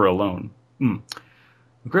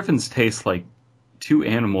 Griffins taste like two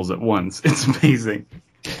animals at once. It's amazing.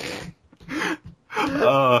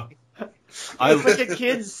 Can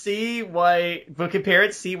parents see why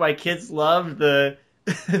kids love the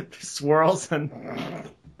swirls and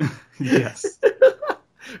yes.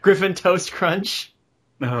 Griffin Toast Crunch?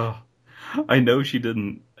 I know she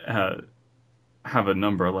didn't have a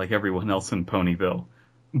number like everyone else in Ponyville,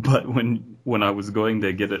 but when I was going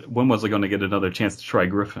to get it, when was I going to get another chance to try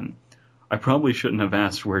Griffin? I probably shouldn't have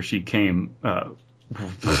asked where she came.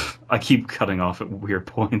 I keep cutting off at weird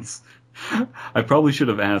points. I probably should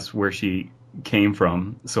have asked where she came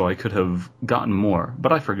from, so I could have gotten more,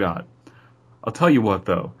 but I forgot. I'll tell you what,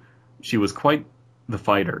 though. She was quite the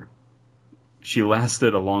fighter. She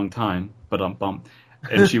lasted a long time,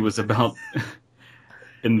 and she was about...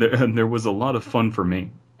 and there was a lot of fun for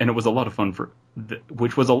me. And it was a lot of fun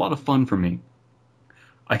which was a lot of fun for me.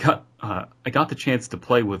 I got the chance to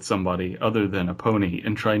play with somebody other than a pony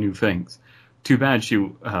and try new things. Too bad she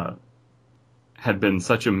had been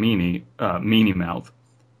such a meanie mouth.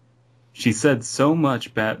 She said so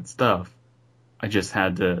much bad stuff. I just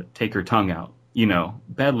had to take her tongue out. You know,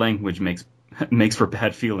 bad language makes for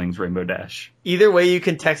bad feelings, Rainbow Dash. Either way you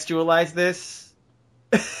contextualize this,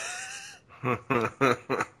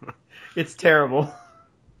 it's terrible.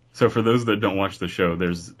 So for those that don't watch the show,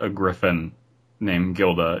 there's a griffin named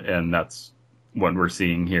Gilda, and that's what we're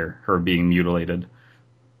seeing here, her being mutilated.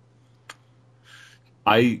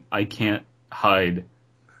 I can't hide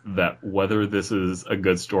that whether this is a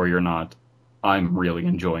good story or not, I'm really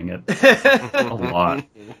enjoying it a lot.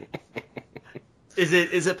 Is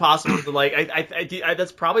it possible to I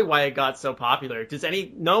that's probably why it got so popular, because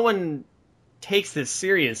no one takes this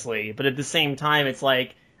seriously, but at the same time it's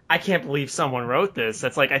like, I can't believe someone wrote this.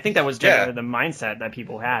 That's like, I think that was generally the mindset that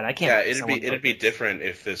people had. I can't. Yeah, it'd be different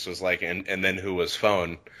if this was like and then who was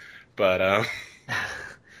phone, but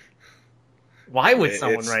why would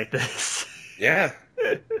someone write this? Yeah.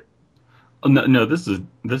 No, this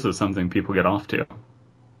is something people get off to.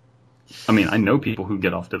 I mean, I know people who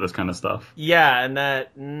get off to this kind of stuff. Yeah, and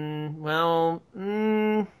that,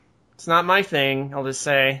 it's not my thing. I'll just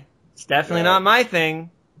say it's definitely not my thing.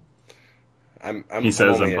 He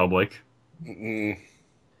says in public. I'm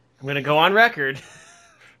gonna go on record.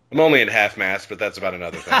 I'm only at half mast, but that's about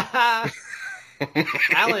another thing.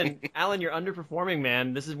 Alan, you're underperforming,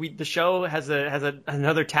 man. The show has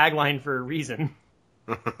another tagline for a reason.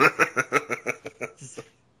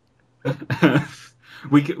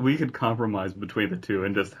 We could compromise between the two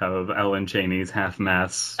and just have Alan Cheney's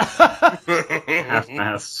half-mass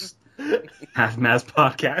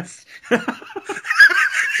podcast.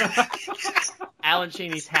 Alan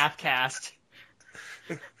Cheney's half-cast.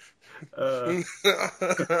 Uh,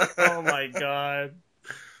 Oh my god.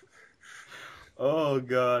 oh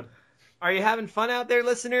god. Are you having fun out there,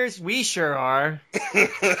 listeners? We sure are.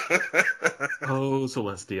 Oh,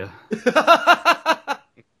 Celestia.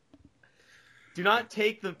 Do not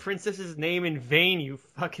take the princess's name in vain, you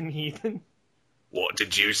fucking heathen. What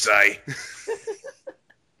did you say?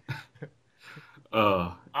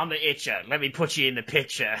 I'm the itcher. Let me put you in the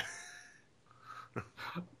picture.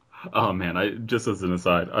 Oh man, just as an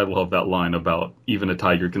aside, I love that line about even a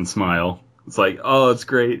tiger can smile. It's like, oh, it's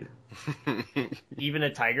great. Even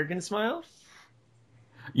a tiger can smile?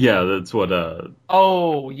 Yeah, that's what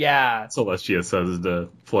Oh, yeah. Celestia says to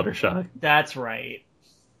Fluttershy. That's right.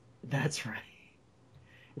 That's right.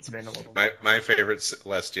 It's been a little bit. My favorite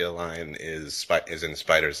Celestia line is in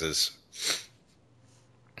Spiders'.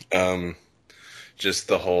 Just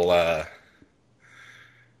the whole I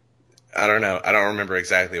don't know. I don't remember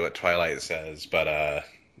exactly what Twilight says, but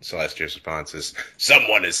Celestia's response is,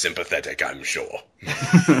 "Someone is sympathetic, I'm sure."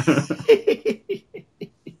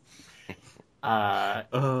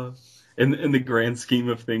 In the grand scheme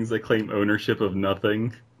of things, they claim ownership of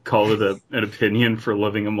nothing. Call it an opinion for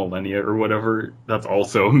living a millennia or whatever. That's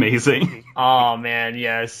also amazing. Oh, man,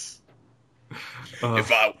 yes.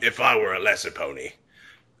 If I were a lesser pony,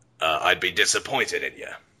 I'd be disappointed in you.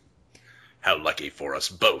 How lucky for us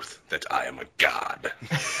both that I am a god.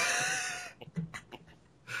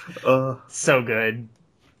 So good.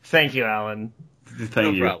 Thank you, Alan.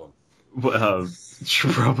 Thank you. No problem.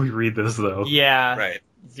 Should probably read this though. Yeah. Right.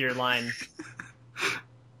 It's your line.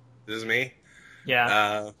 This is me?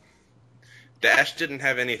 Yeah. Dash didn't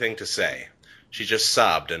have anything to say. She just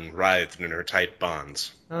sobbed and writhed in her tight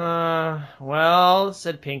bonds. Well,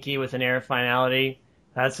 said Pinky with an air of finality.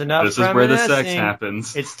 That's enough. This is where the sex reminiscing.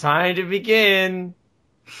 happens. It's time to begin.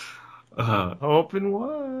 Open Open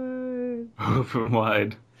wide. Open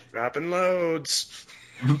wide. Dropping loads.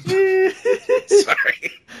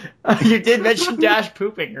 Sorry. You did mention Dash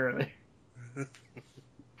pooping earlier.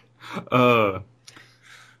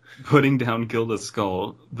 Putting down Gilda's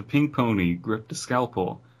skull, the pink pony gripped a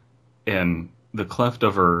scalpel in the cleft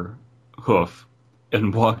of her hoof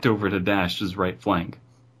and walked over to Dash's right flank.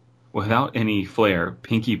 Without any flair,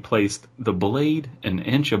 Pinky placed the blade an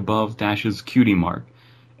inch above Dash's cutie mark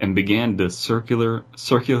and began a circular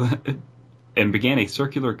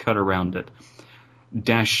cut around it.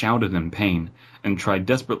 Dash shouted in pain and tried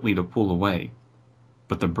desperately to pull away,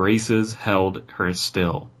 but the braces held her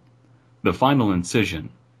still. The final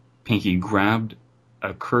incision, Pinky grabbed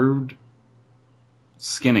a curved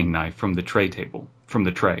skinning knife from the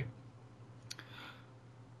tray.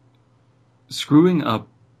 Screwing up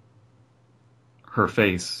her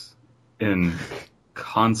face in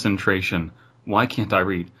concentration. Why can't I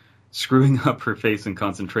read? Screwing up her face in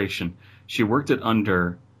concentration, she worked it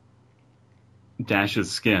under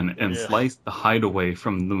Dash's skin and sliced the hide away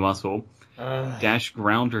from the muscle. Dash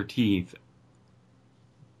ground her teeth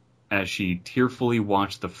as she tearfully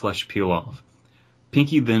watched the flesh peel off.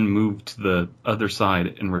 Pinky then moved to the other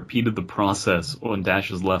side and repeated the process on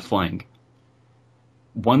Dash's left flank.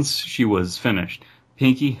 Once she was finished,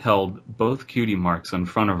 Pinky held both cutie marks in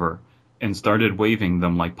front of her and started waving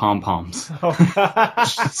them like pom-poms.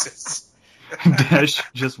 Dash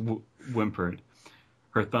just whimpered.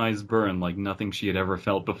 Her thighs burned like nothing she had ever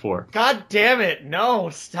felt before. God damn it! No,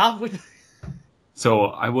 stop with. So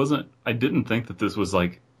I didn't think that this was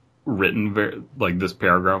written this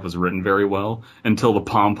paragraph was written very well until the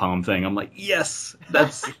pom-pom thing. I'm like, yes,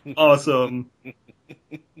 that's awesome.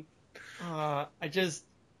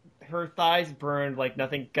 Her thighs burned like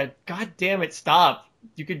nothing. God damn it! Stop.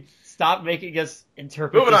 You could stop making us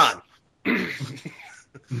interpret. Moving on.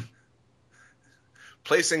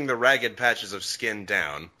 Placing the ragged patches of skin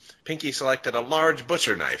down, Pinky selected a large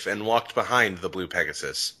butcher knife and walked behind the blue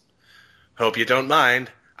Pegasus. Hope you don't mind.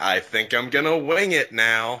 I think I'm gonna wing it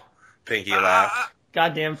now. Pinky laughed.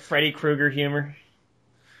 Goddamn Freddy Krueger humor.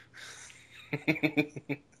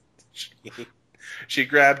 She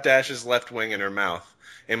grabbed Dash's left wing in her mouth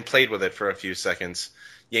and played with it for a few seconds,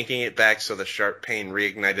 yanking it back so the sharp pain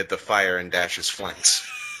reignited the fire in Dash's flanks.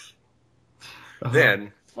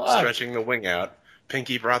 Then, stretching the wing out,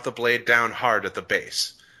 Pinky brought the blade down hard at the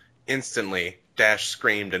base. Instantly, Dash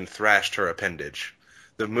screamed and thrashed her appendage.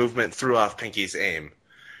 The movement threw off Pinky's aim.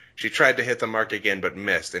 She tried to hit the mark again but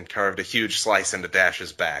missed and carved a huge slice into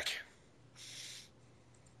Dash's back.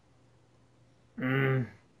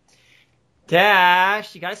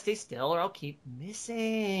 Dash, you gotta stay still or I'll keep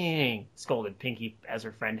missing, scolded Pinky as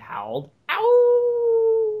her friend howled.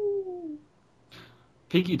 Ow!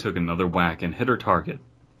 Pinky took another whack and hit her target.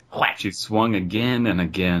 Whack. She swung again and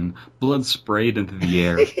again, blood sprayed into the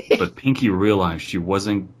air, but Pinky realized she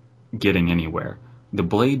wasn't getting anywhere. The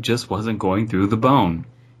blade just wasn't going through the bone.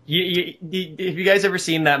 Have you guys ever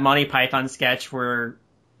seen that Monty Python sketch where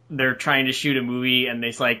they're trying to shoot a movie and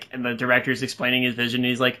and the director's explaining his vision and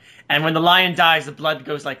he's like, and when the lion dies, the blood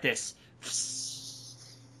goes like this.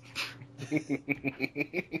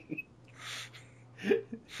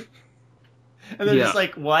 And they're just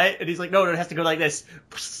like, what? And he's like, no, it has to go like this.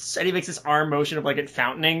 And he makes this arm motion of like it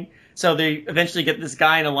fountaining. So they eventually get this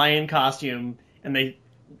guy in a lion costume, and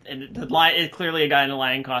clearly a guy in a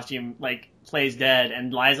lion costume like plays dead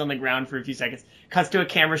and lies on the ground for a few seconds. Cuts to a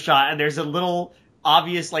camera shot, and there's a little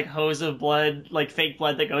obvious like hose of blood, like fake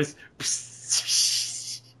blood that goes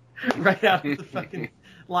right out of the fucking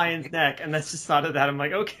lion's neck. And that's just thought of that. I'm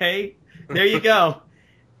like, okay, there you go.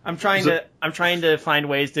 I'm trying to find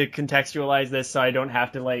ways to contextualize this so I don't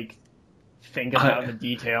have to like think about the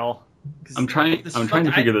detail. I'm trying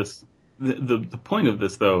to figure this. The point of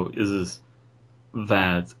this though is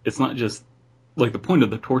that it's not just like the point of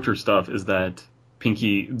the torture stuff is that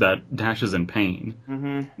Dash is in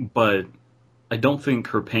pain, but I don't think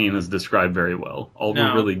her pain is described very well. All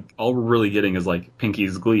we're really getting is like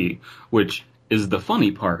Pinky's glee, which is the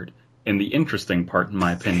funny part and the interesting part in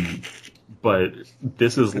my opinion. But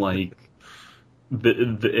this is like,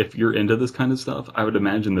 if you're into this kind of stuff, I would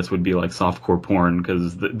imagine this would be like softcore porn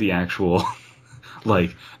because the actual,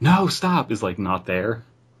 like, no, stop is like not there.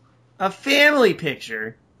 A family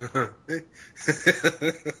picture. All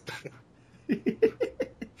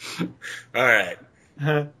right.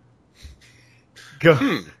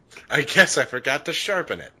 Go. I guess I forgot to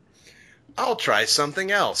sharpen it. I'll try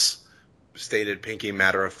something else, stated Pinky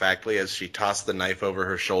matter-of-factly as she tossed the knife over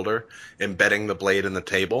her shoulder, embedding the blade in the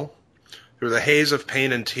table. Through the haze of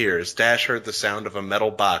pain and tears, Dash heard the sound of a metal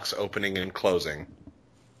box opening and closing.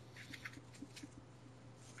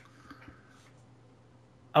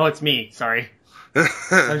 Oh, it's me. Sorry.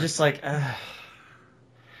 I'm just like,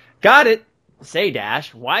 got it. Say,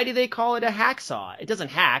 Dash, why do they call it a hacksaw? It doesn't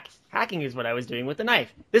hack. Hacking is what I was doing with the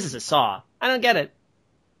knife. This is a saw. I don't get it.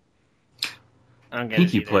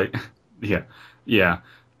 Yeah.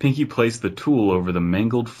 Pinky placed the tool over the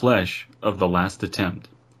mangled flesh of the last attempt.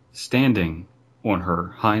 Standing on her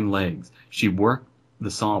hind legs, she worked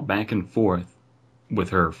the saw back and forth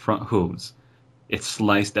with her front hooves. It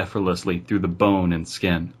sliced effortlessly through the bone and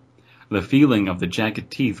skin. The feeling of the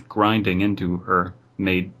jagged teeth grinding into her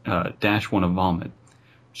made Dash want to vomit.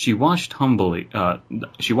 She watched numbly as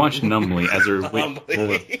her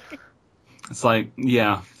It's like,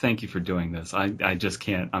 yeah, thank you for doing this. I just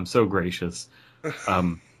can't. I'm so gracious.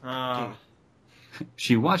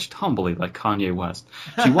 She watched humbly like Kanye West.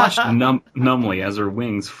 She watched numbly as her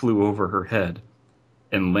wings flew over her head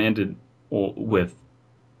and landed with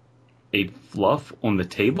a fluff on the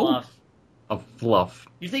table. A fluff.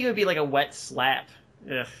 You think it would be like a wet slap?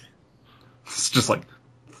 Ugh. It's just like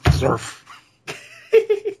surf.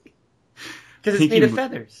 Because it's made of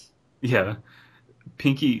feathers. Yeah.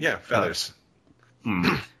 Pinky. Yeah, feathers.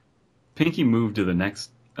 Pinky moved to the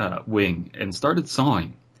next wing and started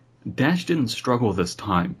sawing. Dash didn't struggle this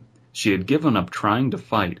time. She had given up trying to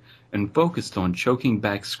fight and focused on choking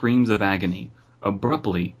back screams of agony.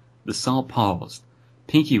 Abruptly, the saw paused.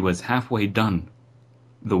 Pinky was halfway done,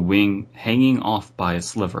 the wing hanging off by a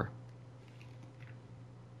sliver.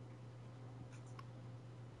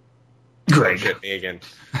 Greg. Hit me again.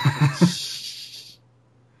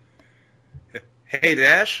 Hey,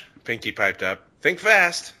 Dash, Pinky piped up. Think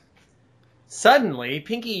fast. Suddenly,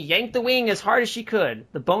 Pinky yanked the wing as hard as she could.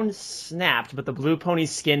 The bone snapped, but the blue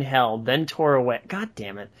pony's skin held, then tore away. God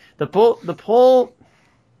damn it. The pole...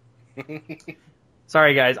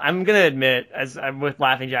 Sorry, guys. I'm going to admit, as I'm with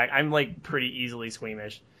Laughing Jack, I'm, like, pretty easily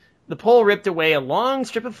squeamish. The pole ripped away a long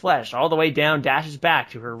strip of flesh all the way down Dash's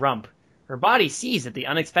back to her rump. Her body seized at the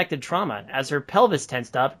unexpected trauma. As her pelvis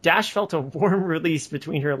tensed up, Dash felt a warm release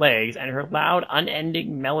between her legs, and her loud,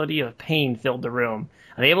 unending melody of pain filled the room.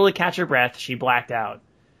 Unable to catch her breath, she blacked out.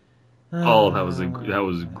 Oh, that was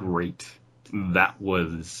great. That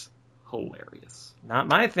was hilarious. Not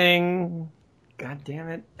my thing. God damn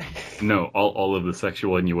it. No, all of the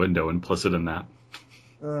sexual innuendo implicit in that.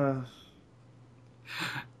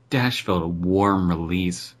 Dash felt a warm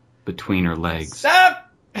release between her legs. Stop!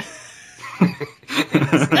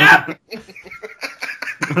 Stop!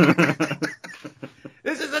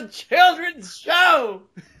 This is a children's show!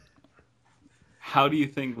 How do you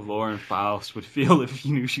think Lauren Faust would feel if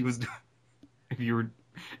you knew she was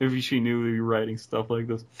if she knew you were writing stuff like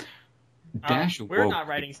this? Dash We're awoke. not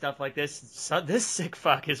writing stuff like this. This sick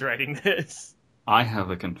fuck is writing this. I have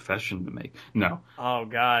a confession to make. No. Oh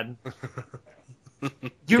God.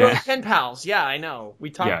 You wrote Pen Pals. Yeah, I know. We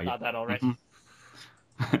talked about that already.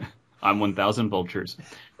 Mm-hmm. I'm 1,000 vultures.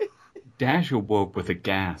 Dash awoke with a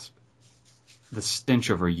gasp. The stench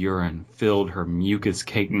of her urine filled her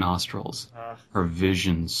mucus-caked nostrils. Her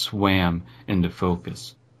vision swam into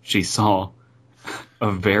focus. She saw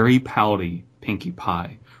a very pouty Pinkie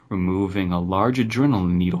Pie removing a large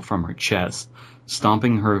adrenaline needle from her chest.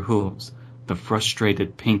 Stomping her hooves, the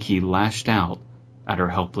frustrated Pinkie lashed out at her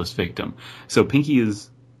helpless victim. So Pinkie is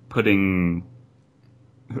putting...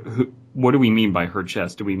 What do we mean by her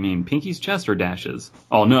chest? Do we mean Pinkie's chest or Dash's?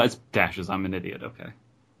 Oh, no, it's Dash's. I'm an idiot. Okay.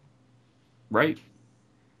 Right?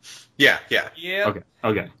 Yeah.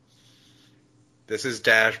 Okay. This is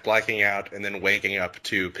Dash blacking out and then waking up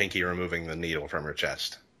to Pinkie removing the needle from her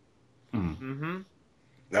chest. Mm-hmm.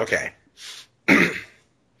 Okay.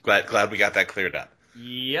 Glad we got that cleared up.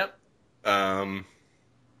 Yep.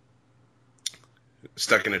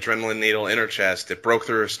 Stuck an adrenaline needle in her chest. It broke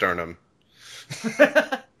through her sternum.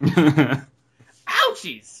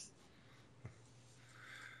 Ouchies!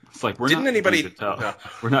 It's like we're Didn't not anybody? going to tell. No.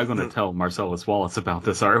 We're not going to tell Marcellus Wallace about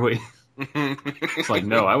this, are we? It's like,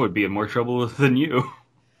 no, I would be in more trouble than you.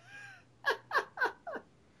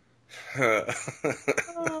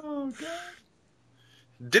 Oh God.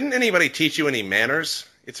 Didn't anybody teach you any manners?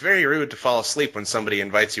 It's very rude to fall asleep when somebody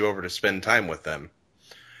invites you over to spend time with them.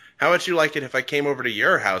 How would you like it if I came over to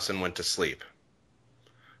your house and went to sleep?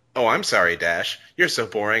 Oh, I'm sorry, Dash. You're so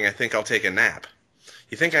boring, I think I'll take a nap.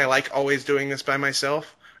 You think I like always doing this by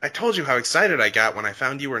myself? I told you how excited I got when I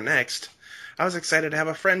found you were next. I was excited to have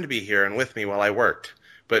a friend be here and with me while I worked.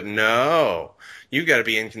 But no, you gotta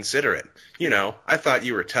be inconsiderate. You know, I thought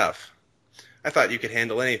you were tough. I thought you could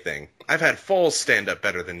handle anything. I've had foals stand up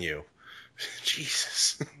better than you.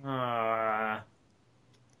 Jesus. Do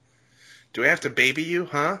I have to baby you,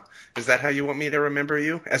 huh? Is that how you want me to remember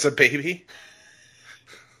you? As a baby?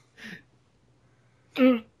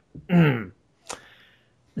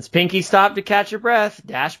 As Pinkie stopped to catch her breath,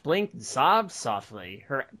 Dash blinked and sobbed softly.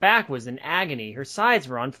 Her back was in agony, her sides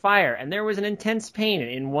were on fire, and there was an intense pain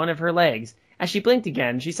in one of her legs. As she blinked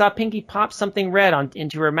again, she saw Pinkie pop something red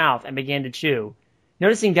into her mouth and began to chew.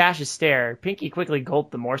 Noticing Dash's stare, Pinkie quickly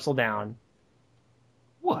gulped the morsel down.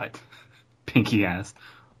 What? Pinkie asked.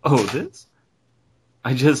 Oh, this?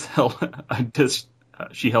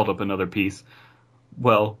 She held up another piece.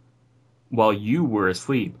 Well, while you were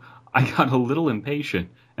asleep, I got a little impatient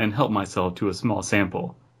and helped myself to a small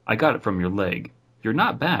sample. I got it from your leg. You're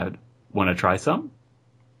not bad. Want to try some?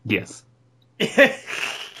 Yes.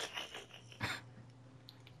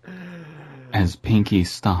 As Pinkie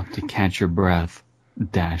stopped to catch her breath,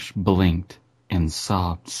 Dash blinked and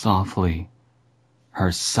sobbed softly.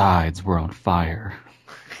 Her sides were on fire.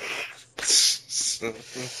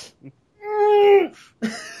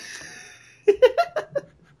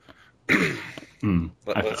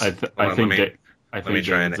 Let me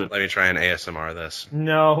try and ASMR this.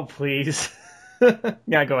 No, please.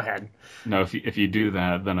 Yeah, go ahead. No, if you do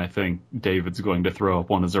that, then I think David's going to throw up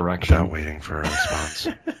on his erection. Without waiting for a response.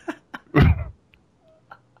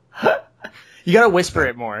 You gotta whisper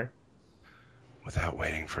it more. Without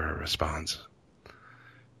waiting for a response,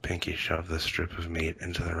 Pinkie shoved the strip of meat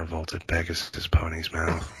into the revolted Pegasus pony's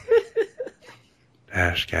mouth.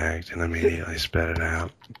 Dash gagged and immediately spit it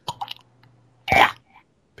out.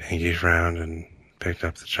 Pinkie frowned and picked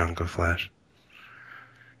up the chunk of flesh.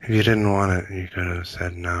 If you didn't want it, you could have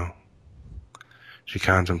said no. She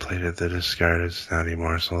contemplated the discarded snotty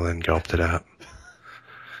morsel, then gulped it up.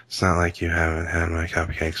 It's not like you haven't had my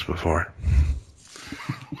cupcakes before.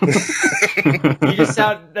 You just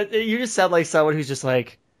sound like someone who's just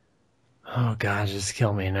like, oh God, just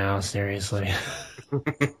kill me now, seriously.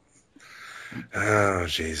 Oh,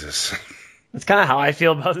 Jesus. That's kind of how I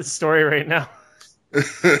feel about this story right now.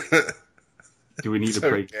 Do we need to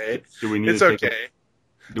break? Okay. Do we need It's to okay.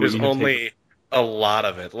 There's only a lot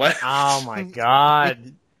of it left. Oh my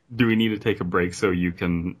God. Do we need to take a break so you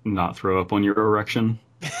can not throw up on your erection?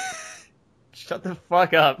 Shut the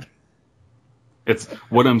fuck up. It's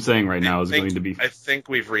what I'm saying right now is going to be. I think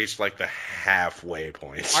we've reached like the halfway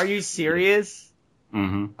point. Are you serious?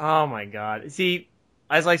 Mm-hmm. Oh my God. See,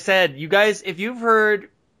 as I said, you guys, if you've heard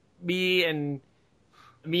me and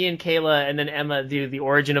Kayla and then Emma do the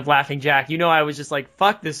origin of Laughing Jack, you know I was just like,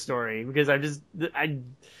 fuck this story, because I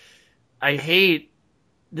hate,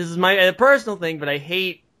 this is my personal thing, but I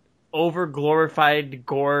hate over glorified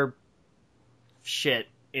gore shit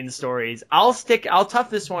in stories. I'll tough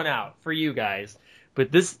this one out for you guys.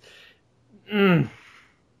 But this, okay.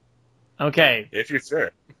 If you're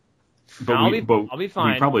sure. But I'll be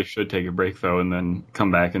fine. We probably should take a break though, and then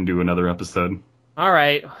come back and do another episode. All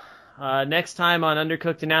right. Next time on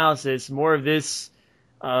Undercooked Analysis, more of this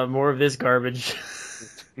garbage.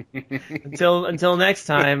 until next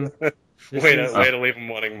time. Way to leave them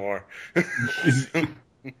wanting more.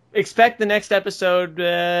 Expect the next episode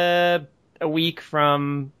a week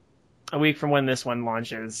from when this one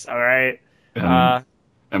launches. All right.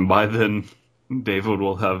 And by then, David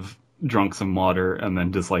will have drunk some water and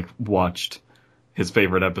then just like watched his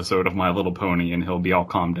favorite episode of My Little Pony, and he'll be all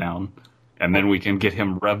calmed down. And then we can get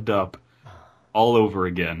him revved up all over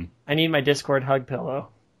again. I need my Discord hug pillow.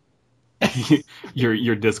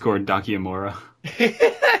 your Discord Dakiamora.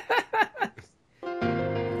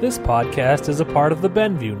 This podcast is a part of the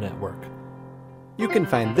Benview Network. You can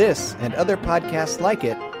find this and other podcasts like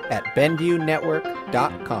it at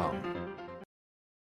BenviewNetwork.com.